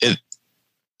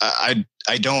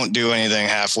I don't do anything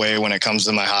halfway when it comes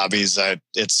to my hobbies.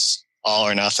 It's all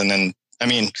or nothing. And I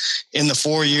mean, in the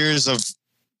 4 years of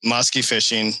muskie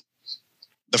fishing,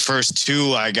 the first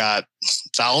 2 I got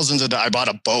I bought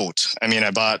a boat. I mean,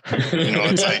 I bought,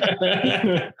 it's like,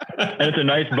 and it's a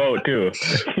nice boat too.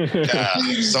 yeah.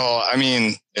 So, I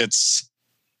mean,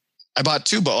 I bought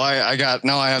 2 boats.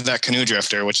 Now I have that canoe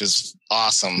drifter, which is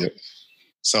awesome. Yep.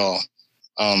 So,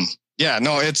 yeah,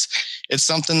 no, it's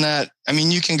something that, I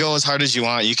mean, you can go as hard as you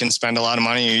want. You can spend a lot of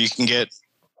money or you can get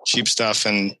cheap stuff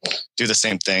and do the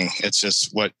same thing. It's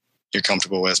just what you're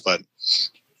comfortable with, but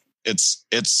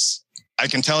I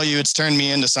can tell you it's turned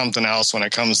me into something else when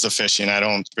it comes to fishing. I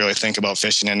don't really think about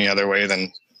fishing any other way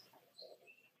than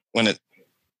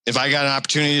if I got an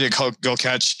opportunity to go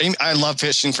catch. I love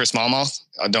fishing for smallmouth.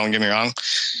 Don't get me wrong,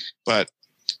 but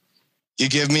you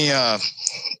give me a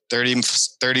 30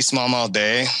 smallmouth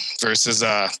day versus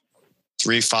a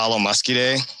 3 follow muskie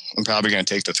day. I'm probably going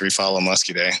to take the 3 follow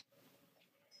muskie day.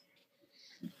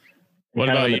 What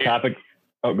about the topic?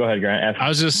 Oh, go ahead, Grant. I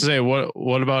was just to say,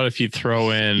 what about if you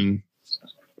throw in,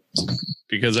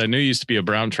 because I knew you used to be a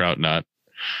brown trout nut.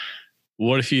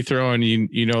 What if you throw in,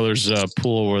 there's a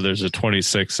pool where there's a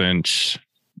 26-inch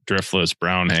driftless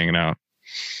brown hanging out?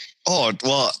 Oh,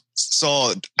 well,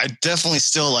 so I definitely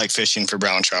still like fishing for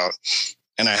brown trout,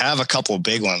 and I have a couple of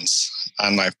big ones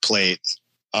on my plate.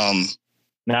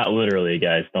 Not literally,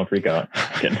 guys. Don't freak out.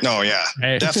 No, yeah,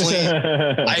 hey. Definitely.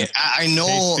 I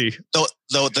know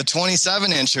the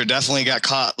 27-incher definitely got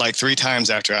caught like 3 times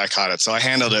after I caught it, so I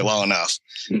handled it well enough.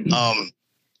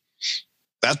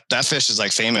 That fish is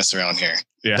like famous around here.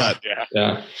 Yeah. But,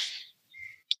 yeah.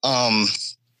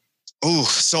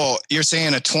 So you're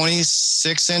saying a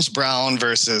 26-inch brown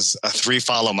versus a 3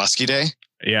 follow muskie day?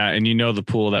 Yeah, and the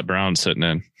pool that brown's sitting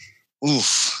in.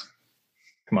 Oof.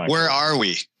 Come on. Where are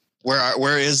we?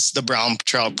 Where is the brown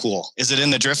trout pool? Is it in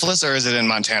the driftless or is it in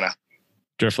Montana?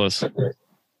 Driftless.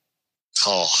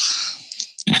 Oh.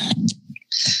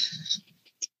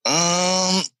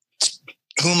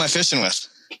 Who am I fishing with?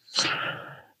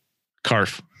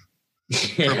 Carf.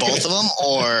 For both of them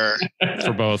or?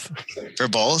 For both. For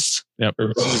both? Yep.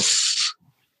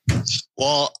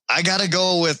 Well, I'm going to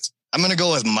go with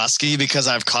muskie because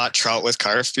I've caught trout with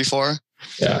carf before.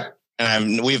 Yeah.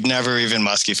 And we've never even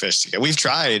muskie fished together. We've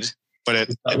tried, but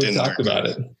it didn't work. About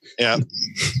it. Yeah.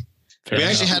 We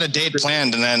actually had a date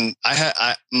planned, and then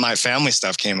my family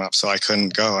stuff came up, so I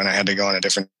couldn't go, and I had to go on a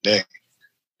different day.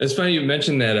 It's funny you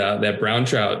mentioned that brown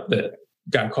trout that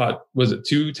got caught. Was it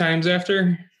 2 times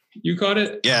after you caught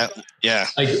it? Yeah.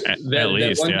 Like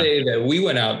that one day that we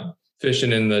went out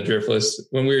fishing in the driftless,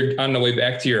 when we were on the way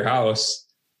back to your house,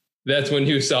 that's when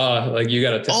you saw like you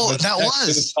got a that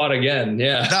was caught again.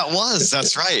 Yeah,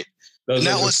 that's right.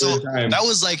 That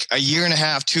was like a year and a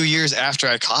half, 2 years after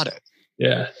I caught it.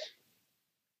 Yeah.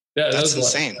 That's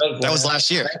insane. That was last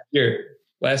year.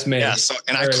 Last May. Yeah. So,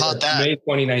 and I caught that May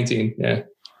 2019. Yeah.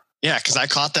 Yeah, because I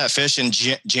caught that fish in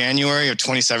January of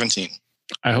 2017.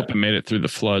 I hope it made it through the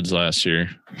floods last year.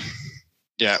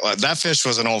 Yeah, well, that fish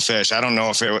was an old fish. I don't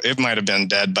know if it might have been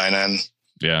dead by then.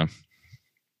 Yeah.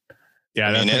 Yeah,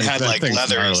 I mean, it had like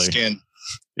leather and skin.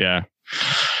 Yeah.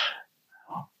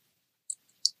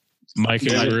 Mike,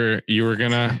 you were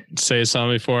gonna say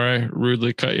something before I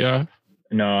rudely cut you off?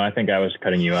 No, I think I was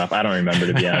cutting you off. I don't remember,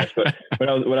 to be honest. But what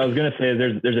I was going to say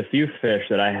is there's a few fish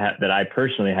that I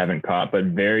personally haven't caught, but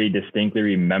very distinctly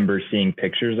remember seeing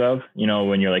pictures of.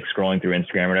 When you're like scrolling through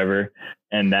Instagram or whatever.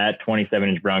 And that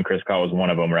 27-inch brown Chris caught was one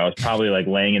of them. Where I was probably like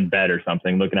laying in bed or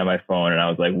something, looking at my phone, and I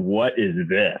was like, "What is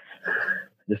this?"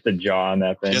 Just a jaw on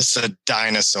that thing. Just a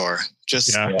dinosaur.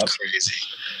 Just crazy.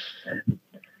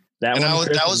 That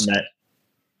was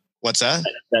what's that?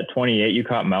 That 28 you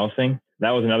caught mousing.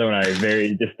 That was another one I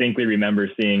very distinctly remember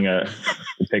seeing the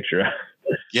picture of.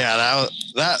 Yeah,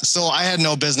 so I had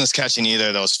no business catching either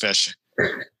of those fish.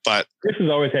 But Chris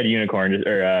has always had unicorn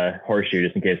or horseshoe,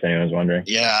 just in case anyone was wondering.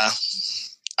 Yeah.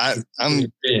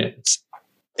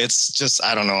 It's just,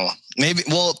 I don't know. Maybe,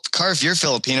 Carf, you're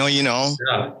Filipino,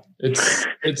 Yeah.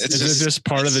 It's just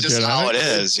part of the just how it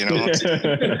is,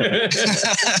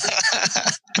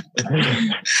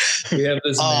 We have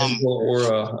this magical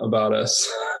aura about us.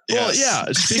 Well, yeah.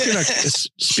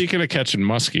 Speaking of catching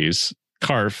muskies,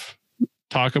 Carf,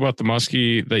 talk about the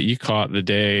muskie that you caught the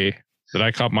day that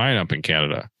I caught mine up in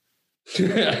Canada. Tell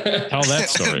that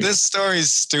story. This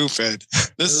story's stupid.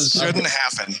 This shouldn't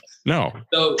happen. No.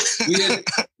 So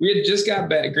we had just got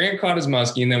back. Grant caught his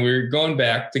muskie, and then we were going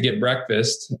back to get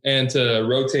breakfast and to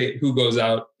rotate who goes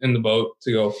out in the boat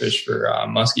to go fish for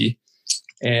muskie.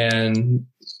 and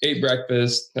ate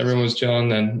breakfast. Everyone was chilling.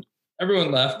 Then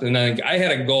everyone left, and then I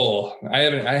had a goal. I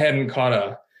hadn't caught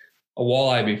a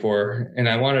walleye before, and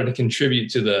I wanted to contribute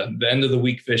to the end of the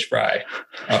week fish fry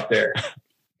up there.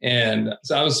 And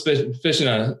so I was fishing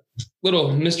a little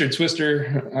Mr.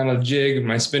 Twister on a jig,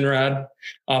 my spin rod,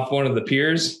 off one of the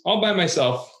piers, all by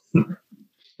myself.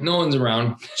 No one's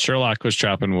around. Sherlock was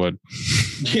chopping wood.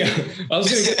 Yeah, I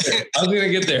was gonna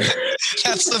get there.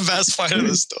 That's the best part of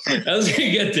the story. I was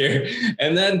gonna get there,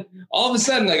 and then all of a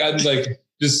sudden, like I'm like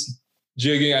just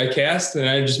jigging. I cast, and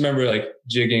I just remember like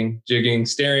jigging,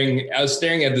 staring. I was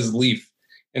staring at this leaf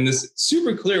in this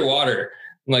super clear water.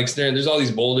 I'm like staring. There's all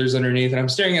these boulders underneath, and I'm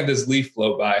staring at this leaf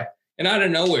float by. And out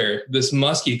of nowhere, this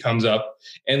muskie comes up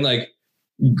and like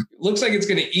looks like it's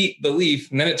going to eat the leaf.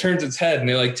 And then it turns its head and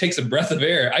it like takes a breath of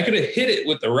air. I could have hit it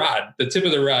with the rod, the tip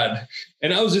of the rod.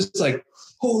 And I was just like,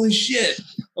 holy shit.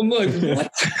 I'm like,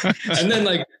 what? And then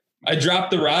like I dropped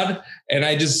the rod and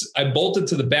I bolted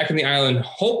to the back of the island,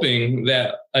 hoping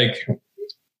that like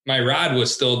my rod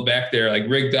was still back there, like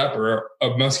rigged up, or a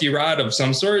muskie rod of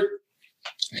some sort.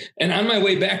 And on my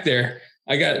way back there,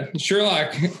 I got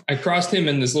Sherlock. I crossed him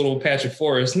in this little patch of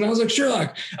forest, and I was like,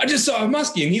 Sherlock, I just saw a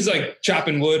muskie, and he's like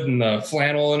chopping wood and the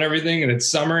flannel and everything, and it's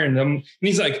summer, and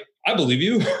he's like, I believe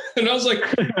you. And I was like,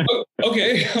 oh,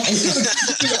 okay, I'm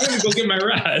gonna go get my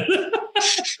rod.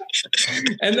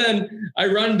 And then I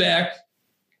run back,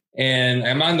 and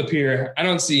I'm on the pier. I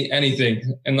don't see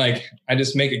anything, and like I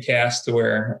just make a cast to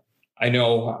where I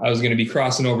know I was going to be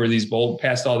crossing over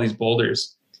past all these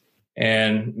boulders,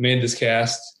 and made this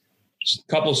cast.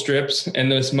 Couple strips,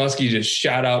 and this muskie just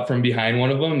shot out from behind one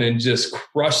of them and just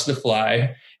crushed the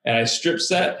fly. And I strip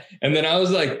set, and then I was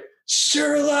like,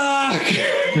 Sherlock.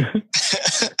 And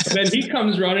then he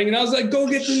comes running, and I was like, go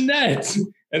get the net.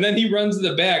 And then he runs to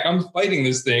the back. I'm fighting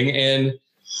this thing, and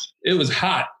it was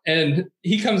hot. And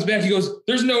he comes back, he goes,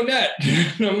 there's no net.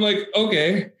 And I'm like,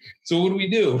 okay, so what do we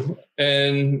do?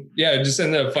 And yeah, I just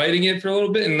ended up fighting it for a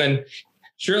little bit, and then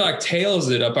Sherlock tails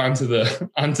it up onto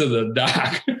the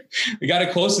dock. We got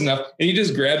it close enough, and he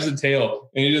just grabs the tail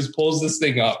and he just pulls this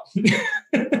thing up.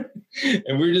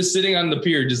 And we were just sitting on the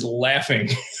pier, just laughing.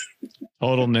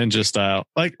 Total ninja style.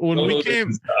 Like when we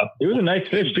came, it was a nice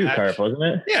fish too, carp, wasn't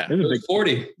it? Yeah, it was a big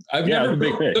 40. I've never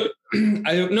big fish.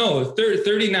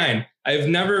 39. I've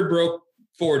never broke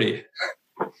 40.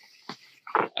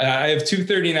 I have 2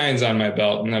 39s on my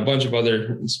belt and a bunch of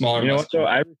other smaller. You know what? So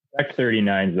I respect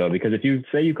 39s though, because if you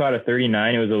say you caught a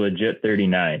 39, it was a legit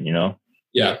 39. You know?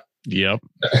 Yeah. Yep.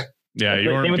 Yeah, you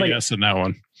weren't BSing that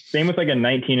one. Same with like a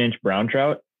 19-inch brown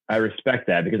trout. I respect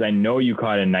that because I know you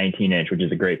caught a 19-inch, which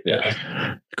is a great fish.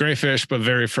 Yeah. Great fish, but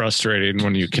very frustrating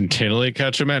when you continually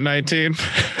catch them at 19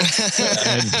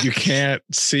 and you can't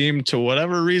seem to,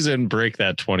 whatever reason, break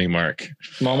that 20 mark.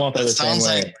 Smallmouth are the same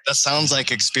way. That sounds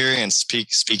like experience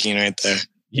speaking right there.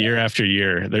 Year after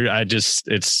year. I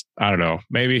don't know.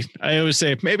 Maybe I always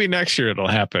say maybe next year it'll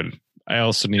happen. I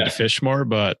also need to fish more,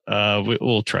 but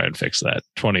we'll try and fix that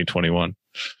 2021.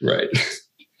 Right.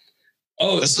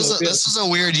 Oh, this was a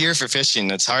weird year for fishing.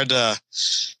 It's hard to.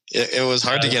 It was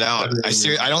hard to get out.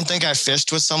 I don't think I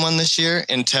fished with someone this year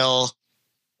until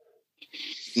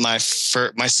my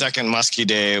second muskie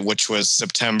day, which was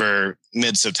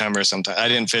mid-September sometime. I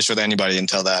didn't fish with anybody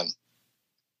until then.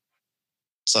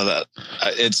 So that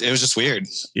it was just weird.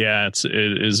 Yeah, it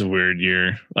is a weird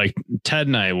year. Like Ted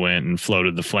and I went and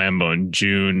floated the Flambeau in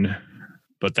June,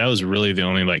 but that was really the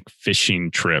only like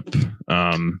fishing trip,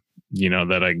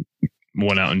 that I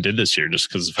went out and did this year just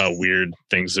because of how weird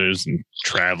things is and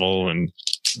travel and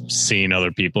seeing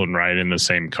other people and riding in the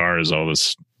same car is all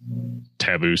this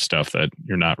taboo stuff that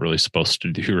you're not really supposed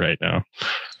to do right now.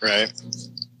 Right.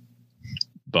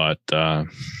 But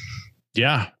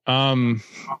yeah.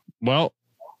 Well,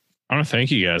 I want to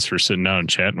thank you guys for sitting down and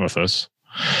chatting with us.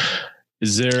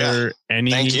 Is there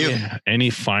any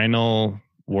final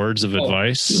words of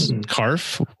advice?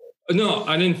 Carf? No,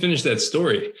 I didn't finish that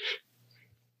story.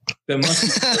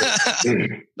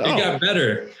 It got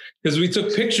better because we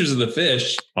took pictures of the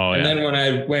fish. And then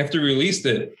after we released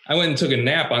it, I went and took a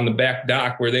nap on the back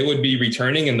dock where they would be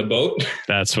returning in the boat.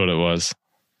 That's what it was.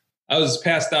 I was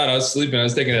passed out. I was sleeping. I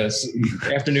was taking an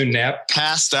afternoon nap.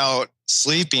 Passed out,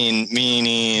 sleeping,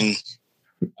 meaning?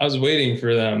 I was waiting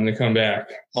for them to come back.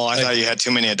 Oh, I thought you had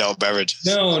too many adult beverages.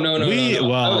 No. We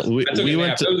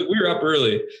were up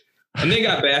early. And they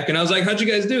got back, and I was like, how'd you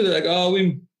guys do? They're like,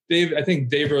 I think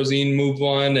Dave Rosine moved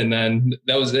one, and then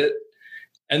that was it.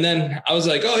 And then I was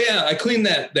like, oh yeah, I cleaned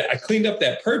I cleaned up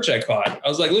that perch I caught. I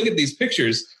was like, look at these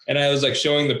pictures. And I was like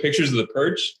showing the pictures of the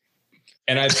perch.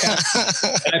 And I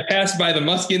passed by the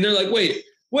muskie, and they're like, wait,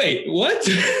 wait, what?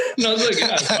 And I was like,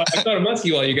 I caught a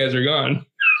muskie while you guys were gone.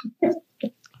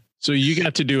 So you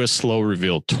got to do a slow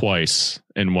reveal twice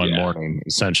in one morning,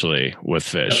 essentially, with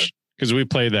fish. Because we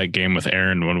played that game with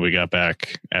Aaron when we got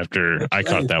back after I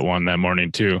caught that one that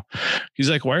morning too. He's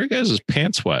like, why are you guys'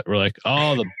 pants wet? We're like,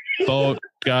 oh, the boat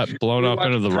got blown up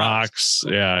into the rocks.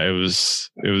 Yeah, it was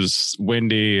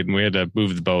windy and we had to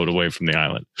move the boat away from the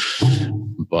island.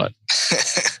 But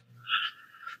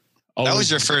that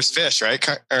was your first fish, right?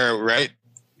 Right,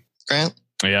 Grant?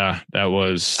 Yeah,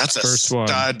 that's a first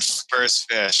stud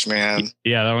first fish, man.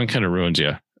 Yeah, that one kind of ruins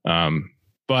you.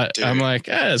 But dude. I'm like,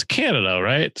 it's Canada,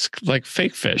 right? It's like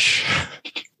fake fish.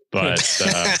 But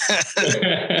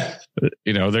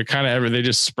they're kind of they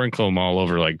just sprinkle them all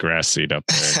over like grass seed up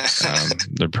there.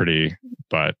 They're pretty,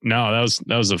 but no,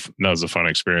 that was a fun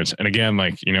experience. And again,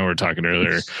 like we were talking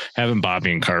earlier, having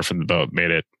Bobby and Carf in the boat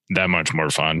made it that much more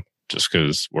fun. Just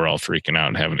because we're all freaking out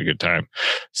and having a good time.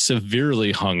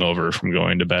 Severely hungover from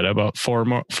going to bed about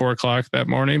 4 o'clock that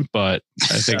morning, but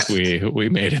I think we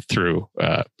made it through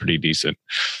pretty decent.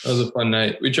 That was a fun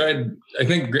night. We tried. I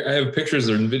think I have pictures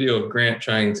and video of Grant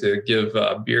trying to give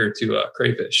beer to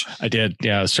crayfish. I did.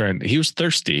 Yeah, I was trying. He was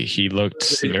thirsty. He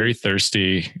looked very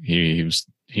thirsty. He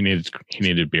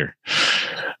needed beer.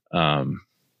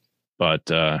 But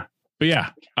yeah.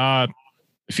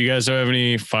 If you guys don't have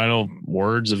any final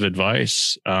words of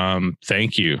advice,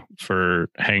 thank you for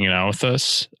hanging out with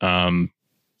us. I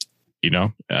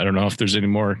don't know if there's any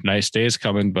more nice days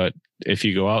coming, but if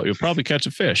you go out, you'll probably catch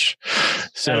a fish.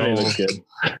 So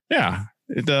yeah,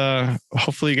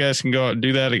 hopefully you guys can go out and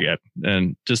do that again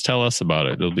and just tell us about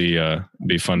it. It'll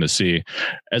be fun to see.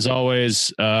 As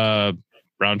always, Brown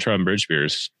Trout and Bridge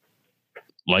Beers.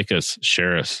 Like us,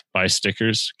 share us, buy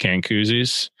stickers, can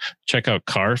koozies, check out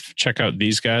Carf, check out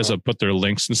these guys. I'll put their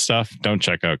links and stuff. Don't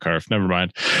check out Carf. Never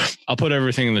mind. I'll put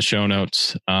everything in the show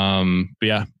notes. But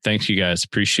yeah, thanks you guys.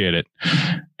 Appreciate it.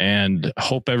 And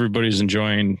hope everybody's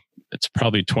enjoying. It's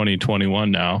probably 2021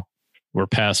 now. We're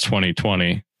past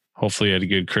 2020. Hopefully you had a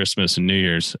good Christmas and New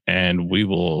Year's, and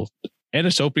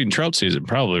it's opening trout season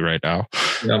probably right now.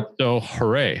 Yep. So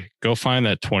hooray. Go find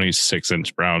that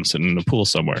 26-inch brown sitting in the pool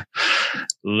somewhere.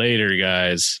 Later,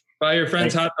 guys. Buy your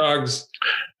friends hot dogs.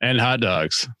 And hot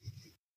dogs.